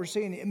context of what we're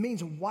seeing. It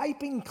means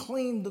wiping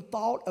clean the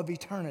thought of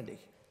eternity.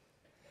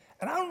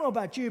 And I don't know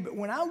about you, but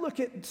when I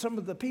look at some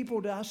of the people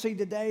that I see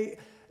today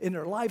in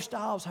their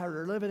lifestyles, how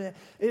they're living it,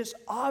 it's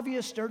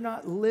obvious they're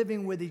not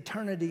living with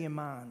eternity in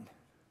mind.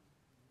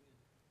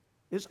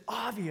 It's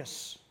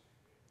obvious.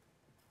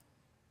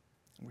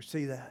 We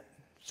see that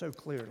so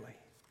clearly.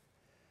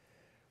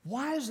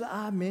 Why is the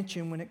eye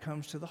mentioned when it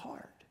comes to the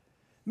heart?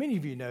 Many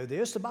of you know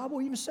this. The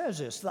Bible even says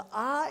this. The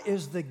eye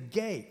is the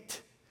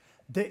gate,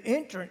 the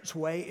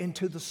entranceway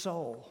into the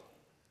soul.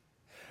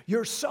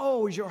 Your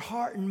soul is your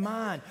heart and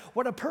mind.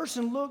 What a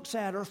person looks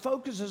at or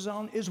focuses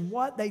on is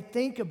what they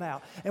think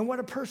about. And what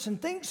a person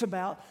thinks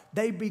about,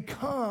 they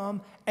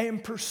become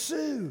and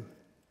pursue.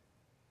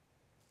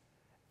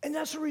 And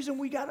that's the reason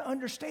we got to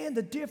understand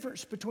the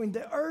difference between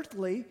the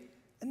earthly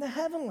and the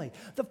heavenly.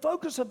 The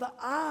focus of the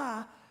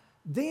eye,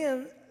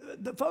 then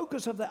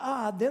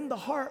the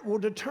heart will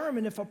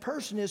determine if a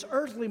person is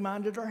earthly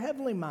minded or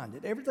heavenly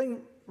minded.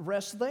 Everything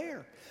rests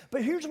there.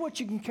 But here's what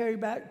you can carry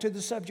back to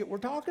the subject we're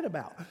talking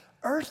about.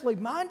 Earthly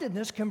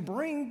mindedness can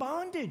bring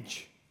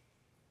bondage,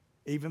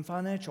 even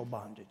financial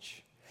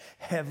bondage.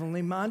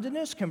 Heavenly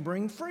mindedness can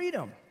bring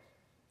freedom,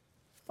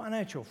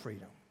 financial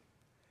freedom.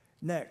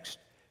 Next,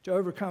 to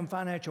overcome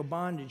financial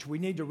bondage, we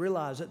need to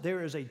realize that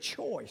there is a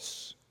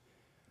choice.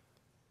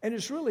 And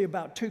it's really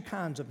about two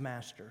kinds of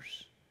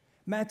masters.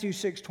 Matthew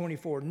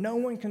 6:24, no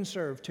one can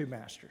serve two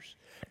masters.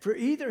 For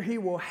either he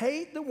will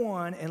hate the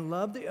one and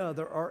love the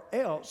other, or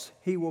else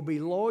he will be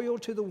loyal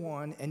to the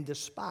one and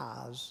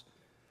despise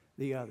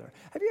the other.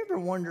 Have you ever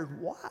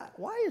wondered why?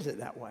 Why is it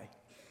that way?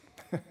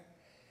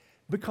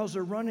 Because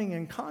they're running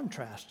in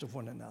contrast of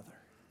one another.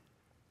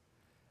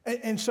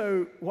 And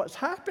so what's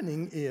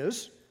happening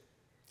is,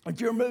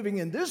 if you're moving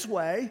in this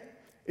way,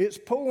 it's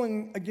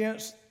pulling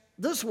against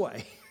this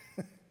way.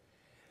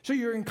 So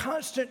you're in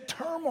constant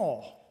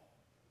turmoil.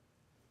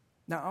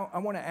 Now, I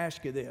want to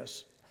ask you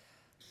this.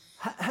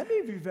 How many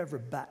of you have ever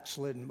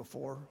backslidden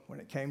before when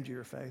it came to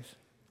your faith?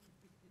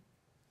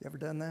 You ever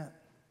done that?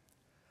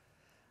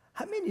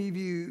 How many of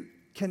you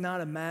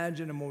cannot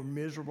imagine a more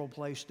miserable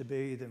place to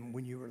be than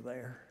when you were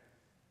there?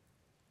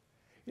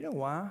 You know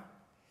why?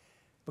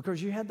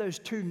 Because you had those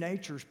two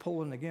natures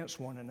pulling against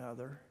one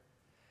another,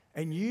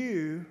 and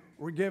you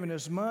were given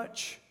as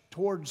much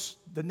towards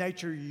the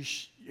nature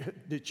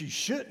that you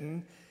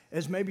shouldn't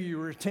as maybe you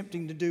were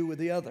attempting to do with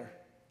the other.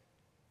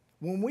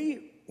 When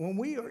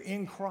we are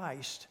in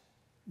Christ,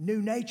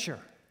 new nature,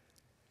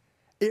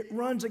 it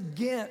runs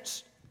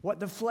against what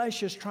the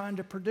flesh is trying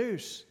to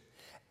produce.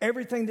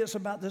 Everything that's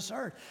about this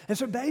earth. And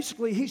so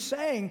basically he's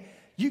saying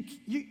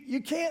you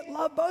can't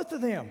love both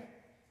of them.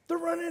 They're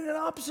running in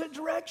opposite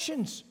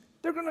directions.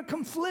 They're going to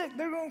conflict.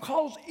 They're going to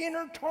cause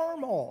inner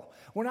turmoil.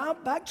 When I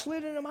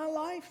backslid into my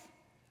life,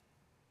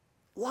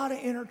 a lot of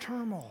inner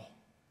turmoil.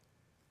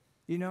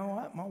 You know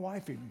what? My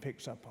wife even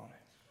picks up on it.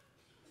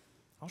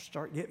 I'll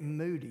start getting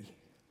moody.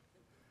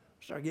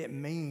 Start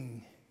getting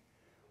mean.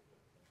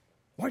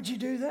 What'd you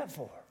do that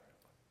for?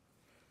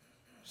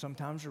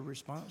 Sometimes the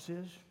response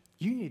is,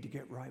 you need to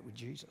get right with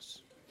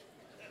Jesus.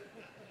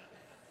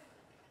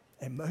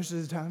 And most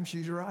of the time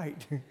she's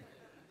right.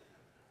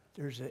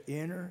 There's an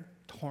inner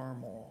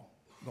turmoil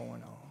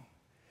going on.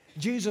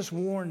 Jesus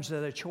warns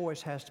that a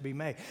choice has to be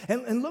made.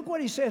 And look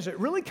what he says. It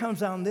really comes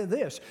down to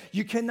this.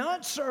 You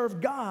cannot serve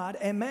God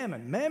and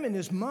mammon. Mammon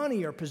is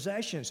money or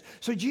possessions.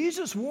 So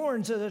Jesus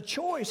warns that a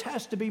choice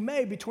has to be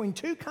made between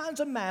two kinds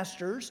of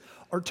masters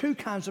or two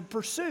kinds of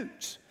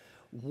pursuits.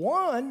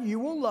 One you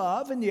will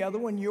love and the other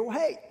one you'll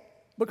hate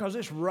because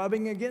it's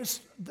rubbing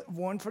against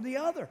one for the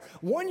other.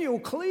 One you'll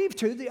cleave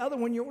to, the other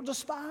one you'll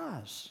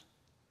despise.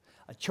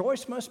 A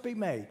choice must be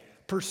made.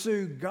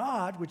 Pursue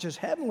God, which is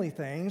heavenly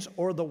things,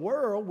 or the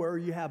world where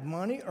you have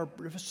money or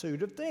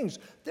pursuit of things,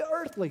 the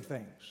earthly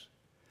things.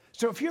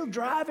 So if your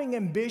driving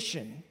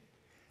ambition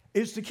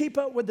is to keep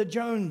up with the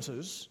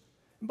Joneses,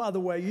 and by the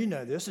way, you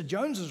know this, the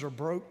Joneses are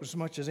broke as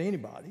much as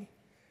anybody.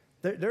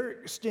 They're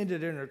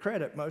extended in their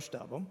credit, most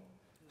of them.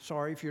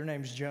 Sorry if your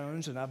name's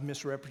Jones and I've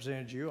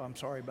misrepresented you. I'm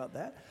sorry about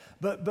that.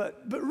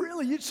 But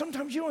really,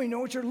 sometimes you don't even know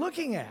what you're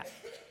looking at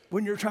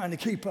when you're trying to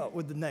keep up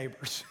with the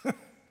neighbors.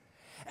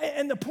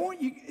 And the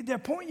point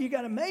you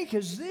got to make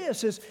is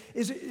this: is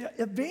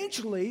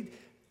eventually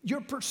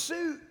your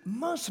pursuit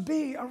must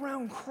be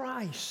around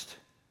Christ,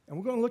 and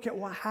we're going to look at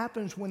what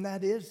happens when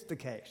that is the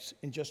case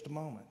in just a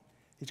moment.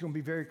 He's going to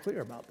be very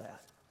clear about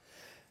that.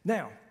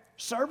 Now,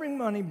 serving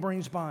money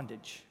brings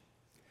bondage.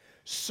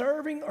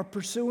 Serving or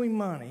pursuing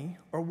money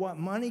or what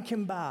money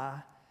can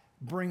buy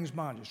brings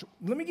bondage.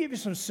 Let me give you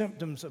some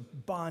symptoms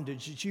of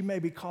bondage that you may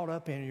be caught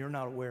up in and you're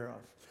not aware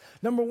of.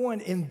 Number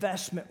one,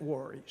 investment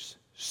worries.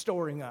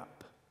 Storing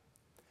up.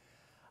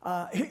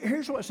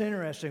 Here's what's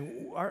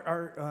interesting.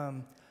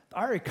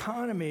 Our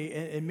economy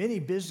and many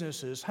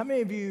businesses, how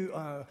many of you,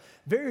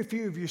 very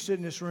few of you sit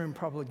in this room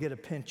probably get a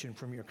pension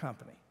from your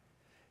company.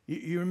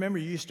 You remember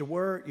you used to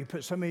work, you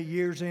put so many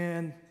years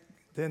in,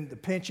 then the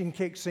pension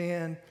kicks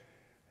in,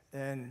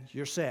 and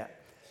you're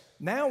set.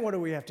 Now what do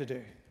we have to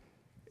do?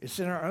 It's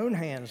in our own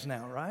hands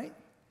now, right?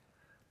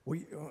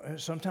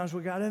 Sometimes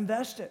we got to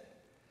invest it,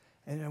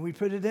 and then we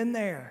put it in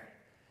there.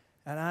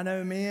 And I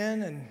know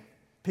men and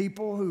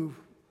people who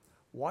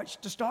watch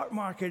the stock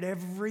market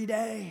every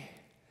day.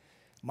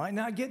 Might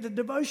not get the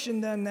devotion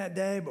done that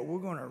day, but we're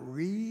going to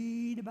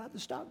read about the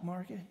stock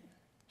market,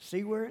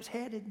 see where it's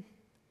headed.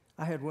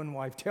 I had one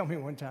wife tell me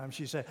one time,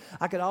 she said,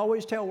 I could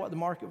always tell what the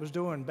market was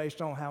doing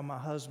based on how my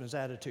husband's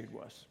attitude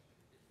was.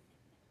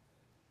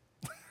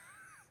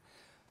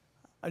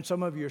 And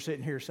some of you are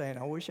sitting here saying,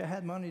 I wish I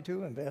had money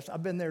to invest.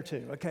 I've been there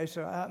too. Okay,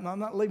 so I'm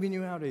not leaving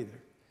you out either.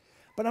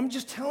 But I'm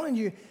just telling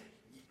you,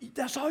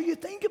 that's all you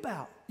think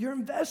about. Your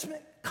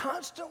investment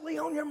constantly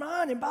on your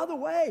mind. And by the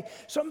way,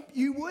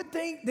 you would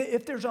think that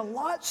if there's a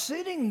lot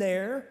sitting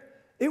there,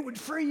 it would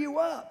free you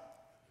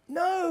up.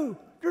 No,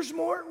 there's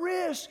more at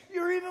risk.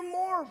 You're even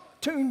more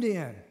tuned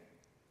in.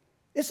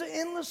 It's an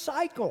endless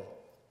cycle.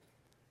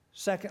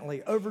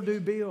 Secondly,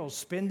 overdue bills,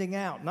 spending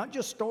out, not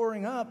just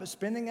storing up, but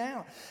spending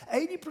out.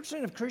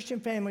 80% of Christian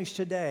families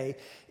today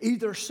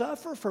either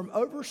suffer from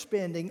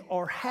overspending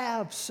or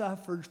have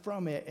suffered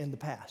from it in the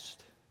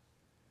past.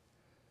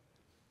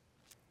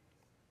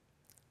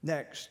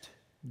 Next,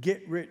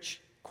 get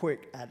rich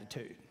quick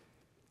attitude.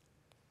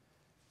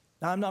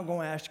 Now, I'm not going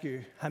to ask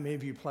you how many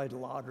of you play the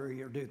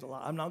lottery or do the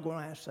lottery. I'm not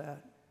going to ask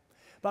that.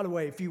 By the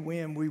way, if you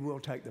win, we will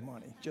take the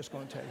money. Just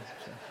going to tell you.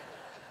 So.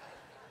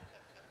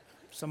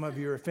 Some of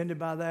you are offended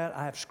by that.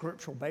 I have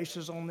scriptural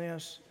basis on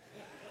this.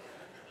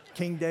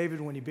 King David,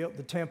 when he built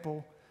the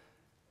temple,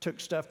 took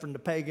stuff from the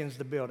pagans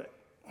to build it.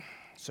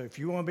 So if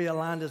you want to be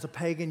aligned as a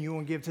pagan, you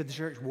want to give to the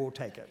church, we'll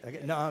take it.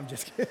 Okay? No, I'm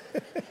just kidding.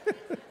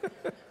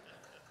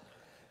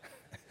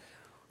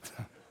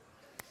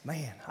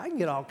 Man, I can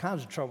get all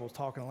kinds of trouble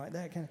talking like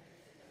that, can't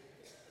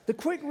I? The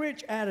quick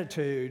rich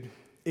attitude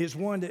is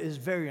one that is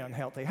very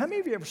unhealthy. How many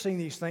of you ever seen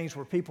these things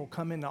where people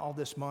come into all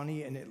this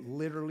money and it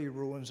literally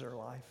ruins their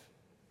life?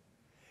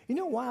 You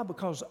know why?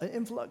 Because an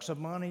influx of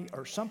money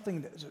or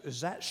something that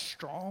is that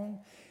strong,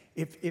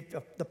 if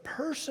the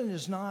person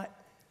is not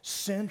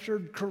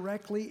centered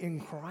correctly in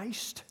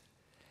Christ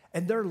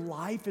and their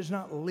life is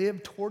not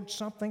lived towards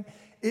something,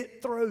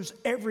 it throws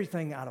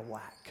everything out of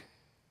whack.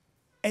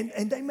 And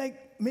they make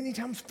many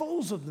times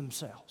fools of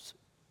themselves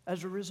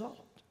as a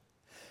result.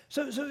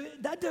 So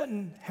that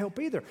doesn't help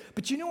either.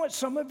 But you know what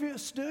some of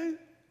us do?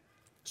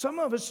 Some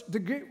of us, the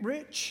get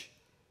rich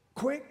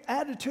quick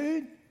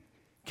attitude,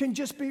 can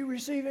just be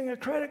receiving a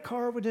credit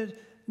card with a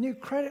new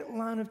credit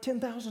line of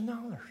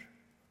 $10,000.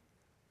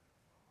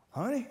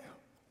 Honey,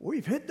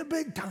 we've hit the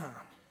big time.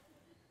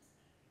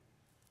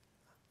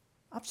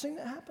 I've seen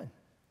it happen.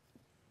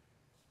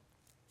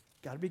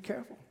 Got to be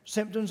careful.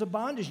 Symptoms of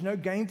bondage, no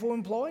gainful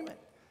employment.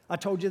 I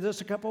told you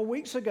this a couple of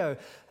weeks ago.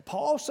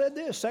 Paul said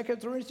this, 2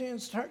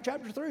 Corinthians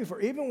chapter 3, for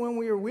even when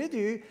we were with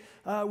you,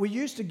 we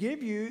used to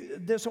give you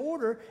this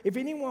order, if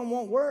anyone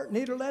won't work,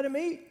 neither let him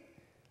eat.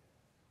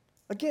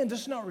 Again, this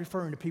is not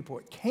referring to people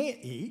that can't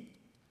eat,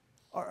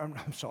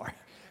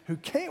 who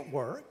can't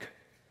work.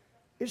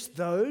 It's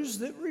those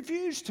that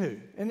refuse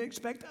to and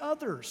expect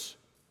others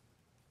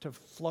to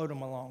float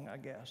them along, I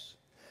guess.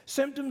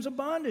 Symptoms of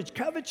bondage,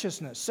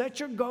 covetousness. Set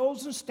your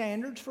goals and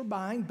standards for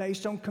buying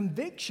based on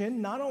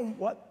conviction, not on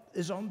what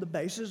is on the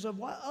basis of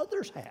what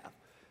others have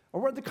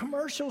or what the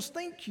commercials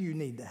think you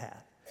need to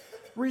have.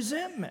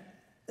 Resentment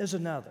is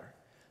another.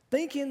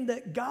 Thinking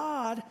that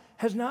God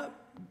has not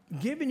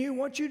given you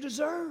what you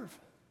deserve.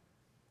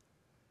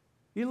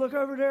 You look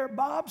over there at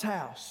Bob's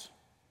house.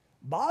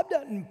 Bob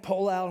doesn't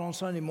pull out on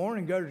Sunday morning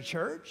and go to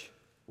church.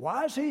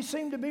 Why does he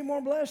seem to be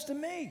more blessed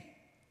than me?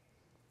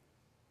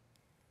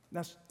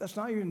 That's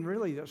not even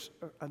really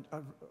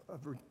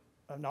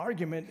an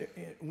argument.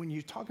 When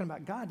you're talking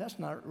about God, that's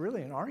not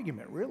really an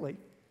argument, really.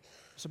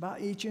 It's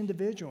about each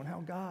individual and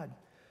how God.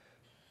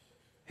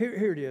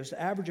 Here it is.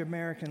 The average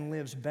American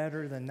lives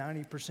better than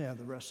 90% of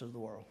the rest of the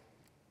world.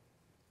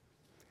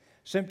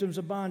 Symptoms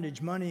of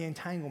bondage, money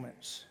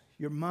entanglements.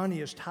 Your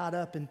money is tied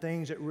up in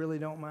things that really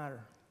don't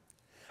matter.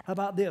 How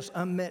about this?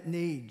 Unmet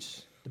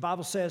needs. The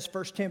Bible says,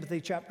 1 Timothy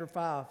chapter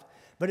 5,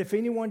 but if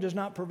anyone does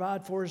not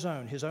provide for his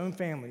own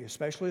family,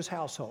 especially his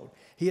household,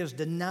 he has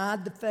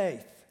denied the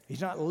faith.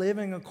 He's not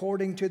living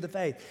according to the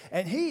faith.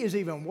 And he is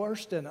even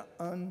worse than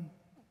an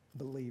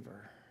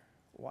unbeliever.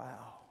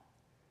 Wow.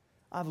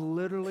 I've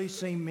literally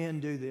seen men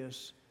do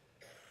this.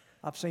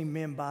 I've seen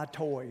men buy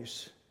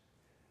toys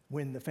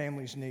when the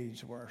family's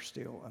needs were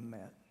still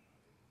unmet.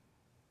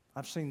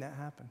 I've seen that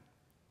happen.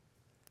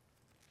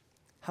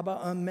 How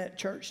about unmet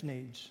church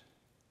needs?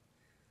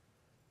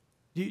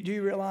 Do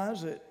you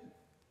realize that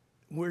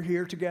we're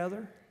here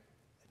together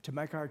to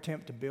make our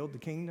attempt to build the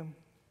kingdom?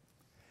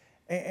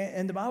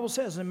 And the Bible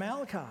says in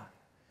Malachi,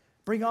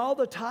 bring all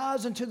the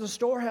tithes into the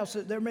storehouse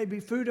that there may be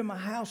food in my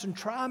house, and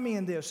try me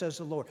in this, says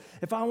the Lord.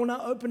 If I will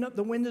not open up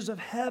the windows of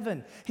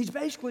heaven. He's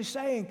basically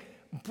saying,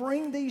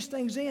 bring these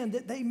things in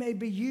that they may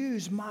be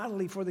used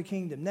mightily for the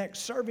kingdom. Next,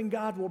 serving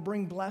God will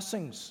bring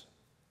blessings.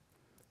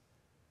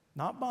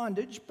 Not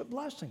bondage, but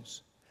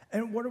blessings.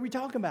 And what are we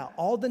talking about?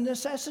 All the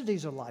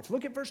necessities of life.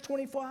 Look at verse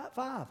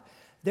 25.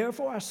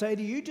 Therefore I say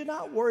to you, do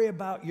not worry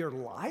about your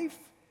life,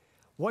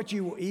 what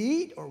you will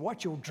eat or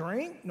what you'll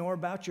drink, nor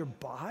about your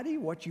body,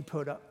 what you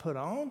put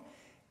on.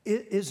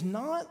 Is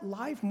not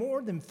life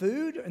more than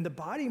food and the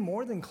body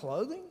more than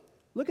clothing?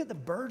 Look at the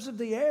birds of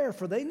the air,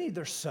 for they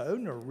neither sow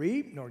nor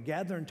reap nor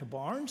gather into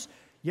barns,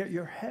 yet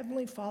your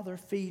heavenly Father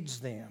feeds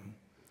them.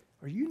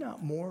 Are you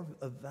not more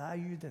of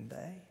value than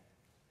they?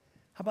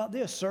 How about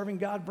this? Serving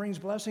God brings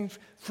blessings,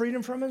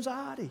 freedom from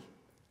anxiety.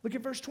 Look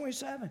at verse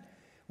 27.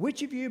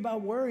 Which of you by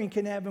worrying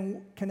can add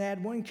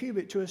 1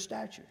 cubit to his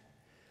stature?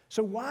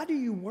 So why do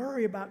you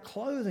worry about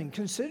clothing?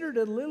 Consider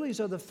the lilies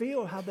of the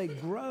field, how they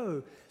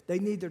grow. They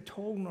neither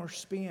toil nor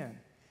spin.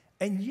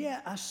 And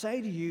yet I say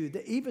to you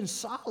that even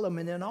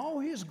Solomon in all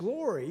his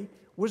glory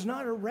was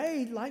not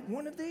arrayed like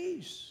one of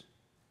these.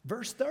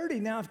 Verse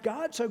 30, now if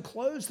God so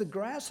clothes the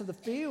grass of the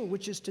field,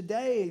 which is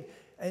today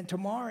and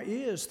tomorrow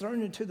is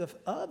thrown into the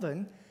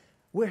oven,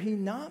 will he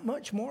not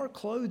much more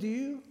clothe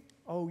you,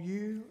 O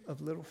you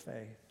of little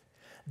faith?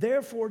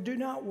 Therefore do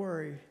not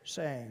worry,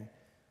 saying,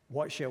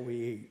 what shall we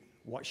eat?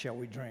 What shall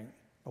we drink?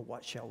 Or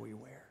what shall we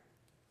wear?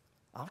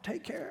 I'll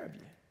take care of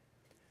you.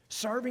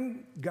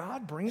 Serving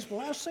God brings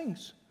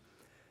blessings.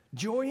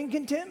 Joy and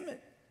contentment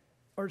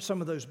are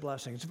some of those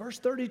blessings. Verse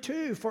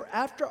 32, for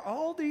after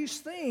all these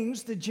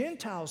things the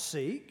Gentiles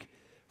seek,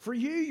 for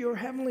you, your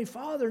heavenly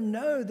Father,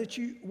 know that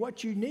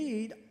you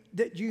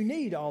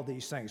need all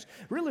these things.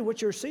 Really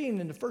what you're seeing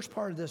in the first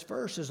part of this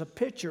verse is a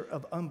picture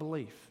of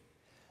unbelief.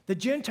 The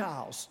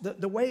Gentiles,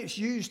 the way it's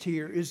used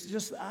here is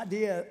just the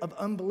idea of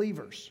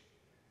unbelievers.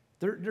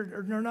 They're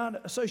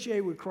not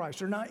associated with Christ.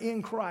 They're not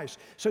in Christ.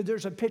 So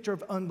there's a picture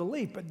of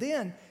unbelief. But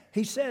then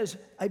he says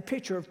a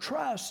picture of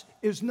trust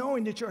is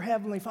knowing that your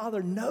heavenly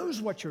Father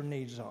knows what your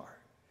needs are.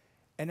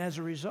 And as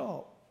a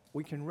result,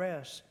 we can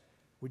rest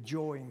with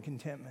joy and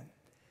contentment.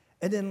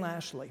 And then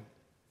lastly,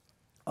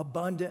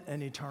 abundant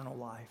and eternal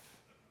life.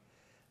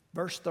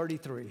 Verse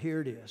 33,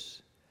 here it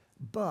is.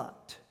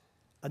 But,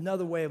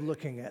 another way of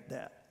looking at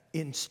that,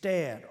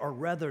 instead or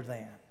rather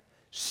than,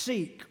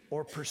 seek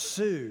or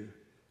pursue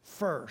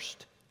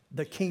first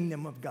the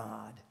kingdom of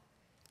God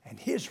and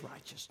his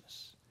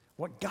righteousness,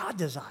 what God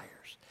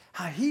desires,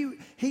 how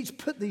he's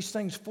put these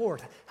things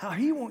forth, how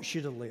he wants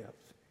you to live,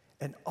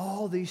 and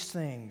all these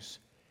things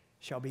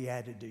shall be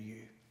added to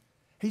you.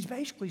 He's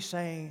basically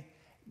saying,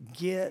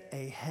 get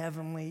a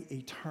heavenly,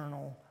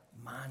 eternal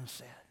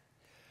mindset.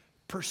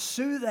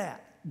 Pursue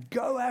that,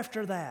 go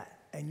after that,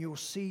 and you'll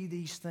see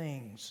these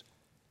things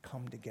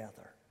come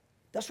together.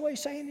 That's what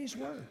he's saying in his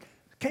word.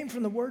 It came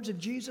from the words of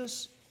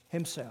Jesus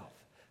himself.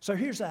 So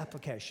here's the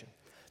application.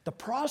 The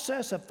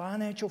process of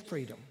financial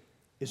freedom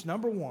is,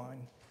 number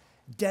one,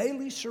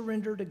 daily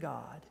surrender to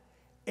God,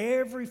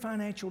 every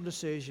financial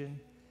decision,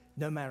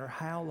 no matter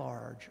how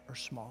large or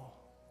small.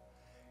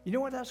 You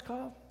know what that's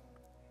called?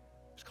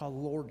 It's called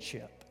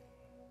lordship.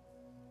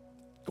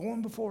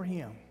 Going before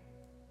him.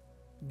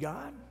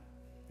 God,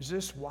 is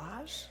this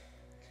wise?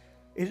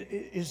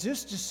 Is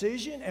this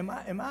decision, am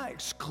I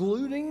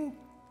excluding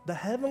the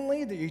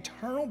heavenly, the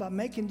eternal by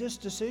making this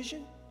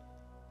decision?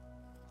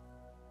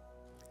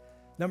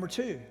 Number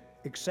two,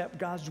 accept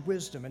God's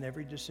wisdom in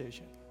every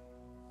decision.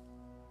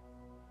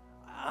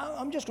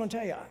 I'm just going to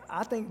tell you,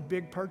 I think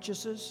big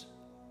purchases,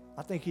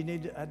 I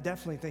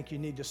definitely think you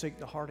need to seek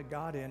the heart of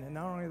God in. And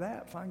not only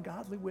that, find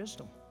godly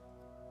wisdom.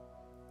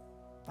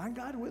 Find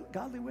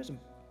godly wisdom.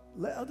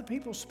 Let other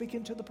people speak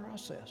into the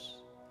process.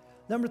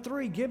 Number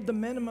three, give the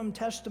minimum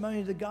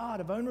testimony to God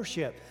of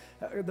ownership.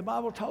 The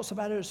Bible talks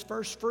about it as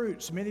first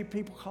fruits. Many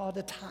people call it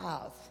a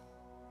tithe.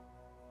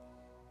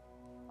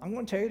 I'm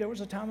going to tell you, there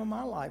was a time in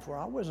my life where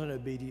I wasn't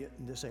obedient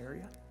in this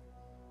area.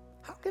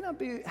 How can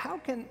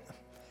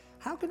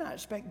I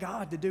expect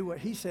God to do what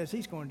he says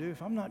he's going to do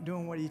if I'm not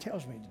doing what he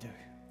tells me to do?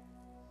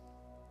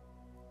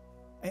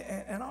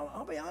 And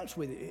I'll be honest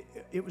with you,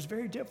 it was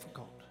very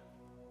difficult.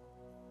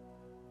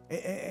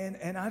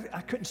 And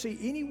I couldn't see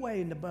any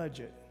way in the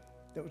budget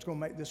that was going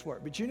to make this work.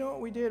 But you know what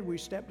we did? We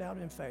stepped out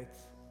in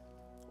faith.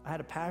 I had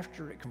a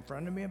pastor that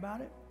confronted me about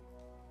it.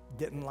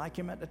 Didn't like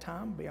him at the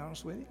time, to be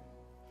honest with you.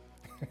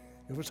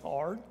 It was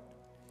hard.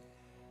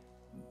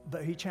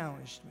 But he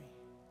challenged me.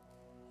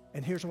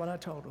 And here's what I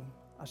told him.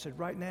 I said,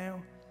 right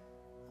now,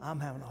 I'm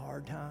having a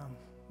hard time.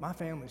 My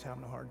family's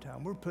having a hard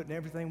time. We're putting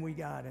everything we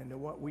got into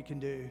what we can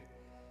do.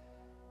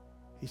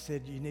 He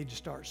said, you need to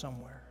start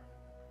somewhere.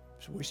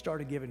 So we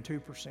started giving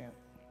 2%.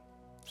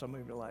 Some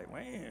of you are like,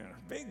 man,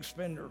 big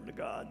spender to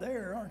God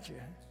there, aren't you?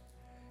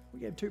 We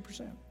gave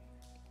 2%.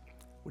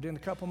 Within a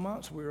couple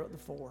months, we were up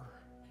to 4%.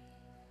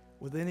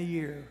 Within a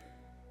year,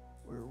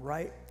 we were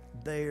right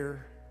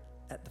there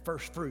at the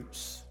first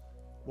fruits,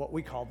 what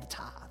we call the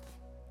tithe.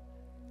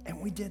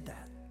 And we did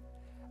that.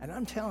 And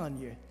I'm telling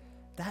you,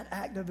 that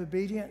act of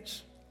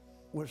obedience,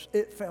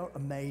 it felt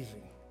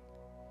amazing.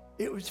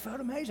 It felt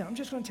amazing. I'm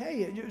just going to tell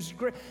you, it was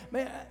great.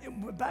 Man,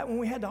 back when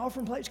we had the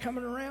offering plates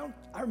coming around,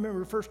 I remember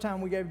the first time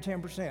we gave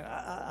 10%.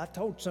 I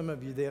told some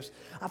of you this.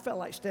 I felt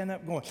like standing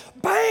up going,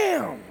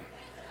 bam!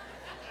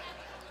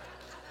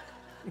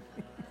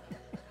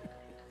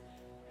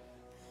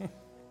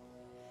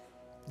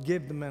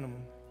 Give the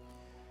minimum.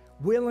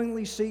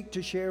 Willingly seek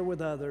to share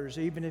with others,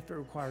 even if it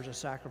requires a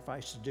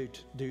sacrifice to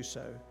do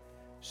so.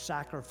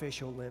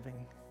 Sacrificial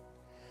living.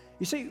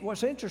 You see,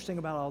 what's interesting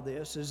about all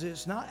this is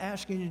it's not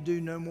asking you to do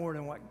no more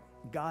than what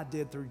God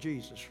did through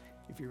Jesus,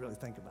 if you really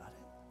think about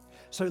it.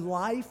 So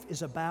life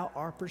is about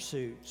our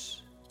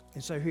pursuits.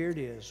 And so here it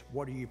is.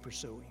 What are you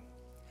pursuing?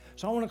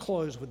 So I want to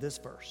close with this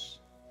verse.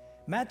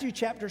 Matthew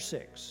chapter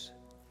 6.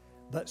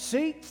 But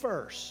seek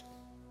first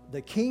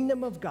the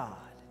kingdom of God,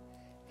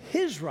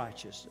 his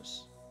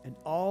righteousness, and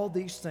all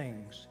these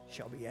things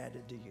shall be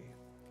added to you.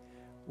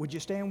 Would you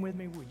stand with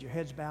me? With your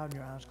heads bowed and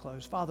your eyes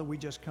closed? Father, we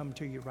just come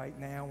to you right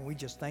now, and we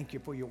just thank you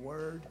for your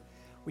word.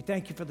 We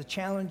thank you for the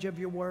challenge of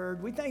your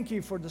word. We thank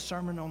you for the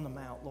Sermon on the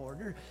Mount,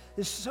 Lord.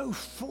 It's so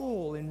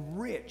full and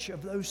rich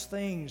of those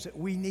things that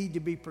we need to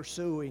be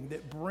pursuing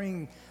that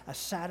bring a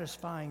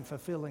satisfying,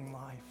 fulfilling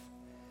life.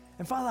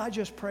 And Father, I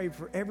just pray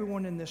for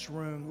everyone in this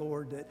room,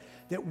 Lord,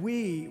 that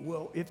we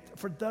will,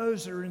 for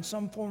those that are in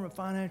some form of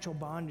financial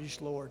bondage,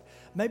 Lord,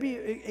 maybe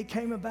it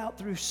came about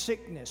through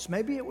sickness,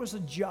 maybe it was a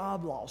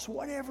job loss,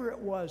 whatever it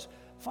was.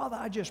 Father,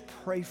 I just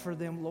pray for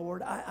them,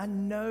 Lord. I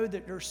know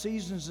that there are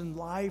seasons in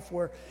life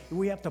where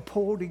we have to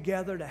pull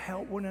together to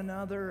help one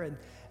another.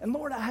 And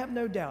Lord, I have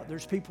no doubt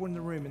there's people in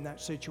the room in that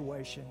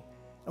situation.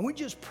 And we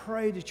just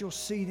pray that you'll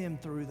see them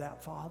through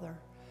that, Father.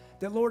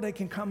 That, Lord, they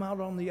can come out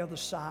on the other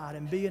side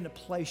and be in the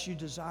place you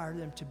desire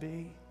them to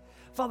be.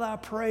 Father, I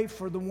pray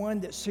for the one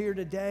that's here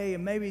today,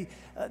 and maybe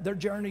their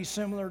journey's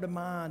similar to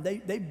mine.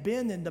 They've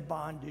been in the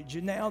bondage,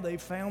 and now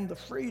they've found the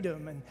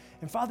freedom.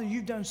 And Father,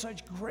 you've done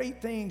such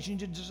great things, and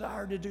you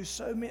desire to do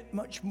so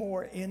much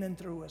more in and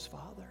through us,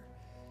 Father.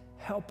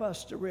 Help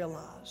us to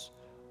realize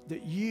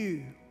that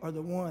you are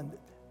the one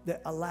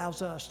that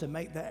allows us to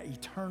make that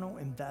eternal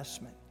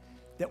investment.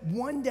 That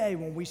one day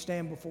when we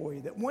stand before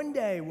you, that one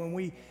day when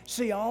we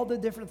see all the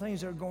different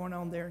things that are going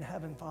on there in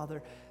heaven,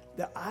 Father,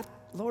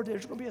 Lord,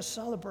 there's going to be a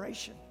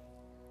celebration.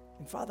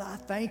 And Father, I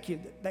thank you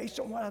that based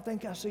on what I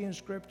think I see in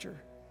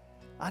Scripture,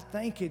 I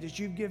thank you that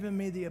you've given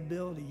me the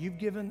ability, you've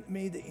given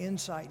me the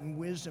insight and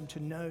wisdom to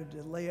know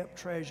to lay up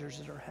treasures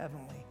that are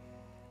heavenly.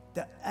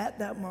 That at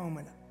that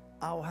moment,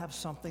 I will have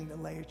something to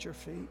lay at your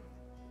feet.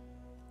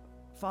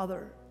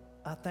 Father,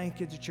 I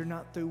thank you that you're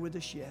not through with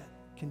us yet.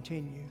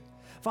 Continue.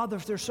 Father,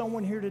 if there's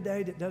someone here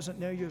today that doesn't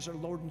know you as their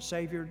Lord and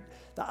Savior,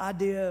 the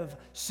idea of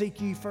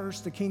seek ye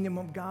first the kingdom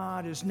of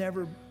God has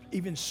never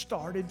even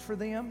started for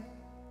them.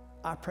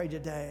 I pray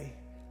today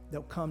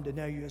they'll come to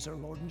know you as their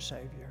Lord and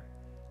Savior.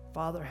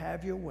 Father,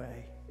 have your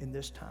way in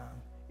this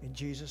time. In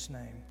Jesus'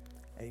 name,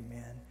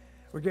 amen.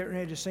 We're getting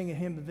ready to sing a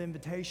hymn of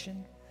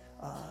invitation.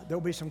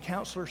 There'll be some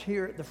counselors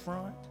here at the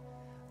front.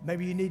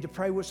 Maybe you need to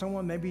pray with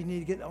someone. Maybe you need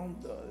to get on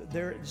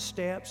there at the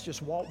steps.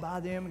 Just walk by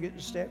them and get to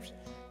the steps.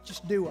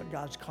 Just do what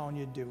God's calling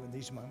you to do in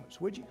these moments.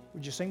 Would you?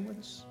 Would you sing with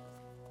us?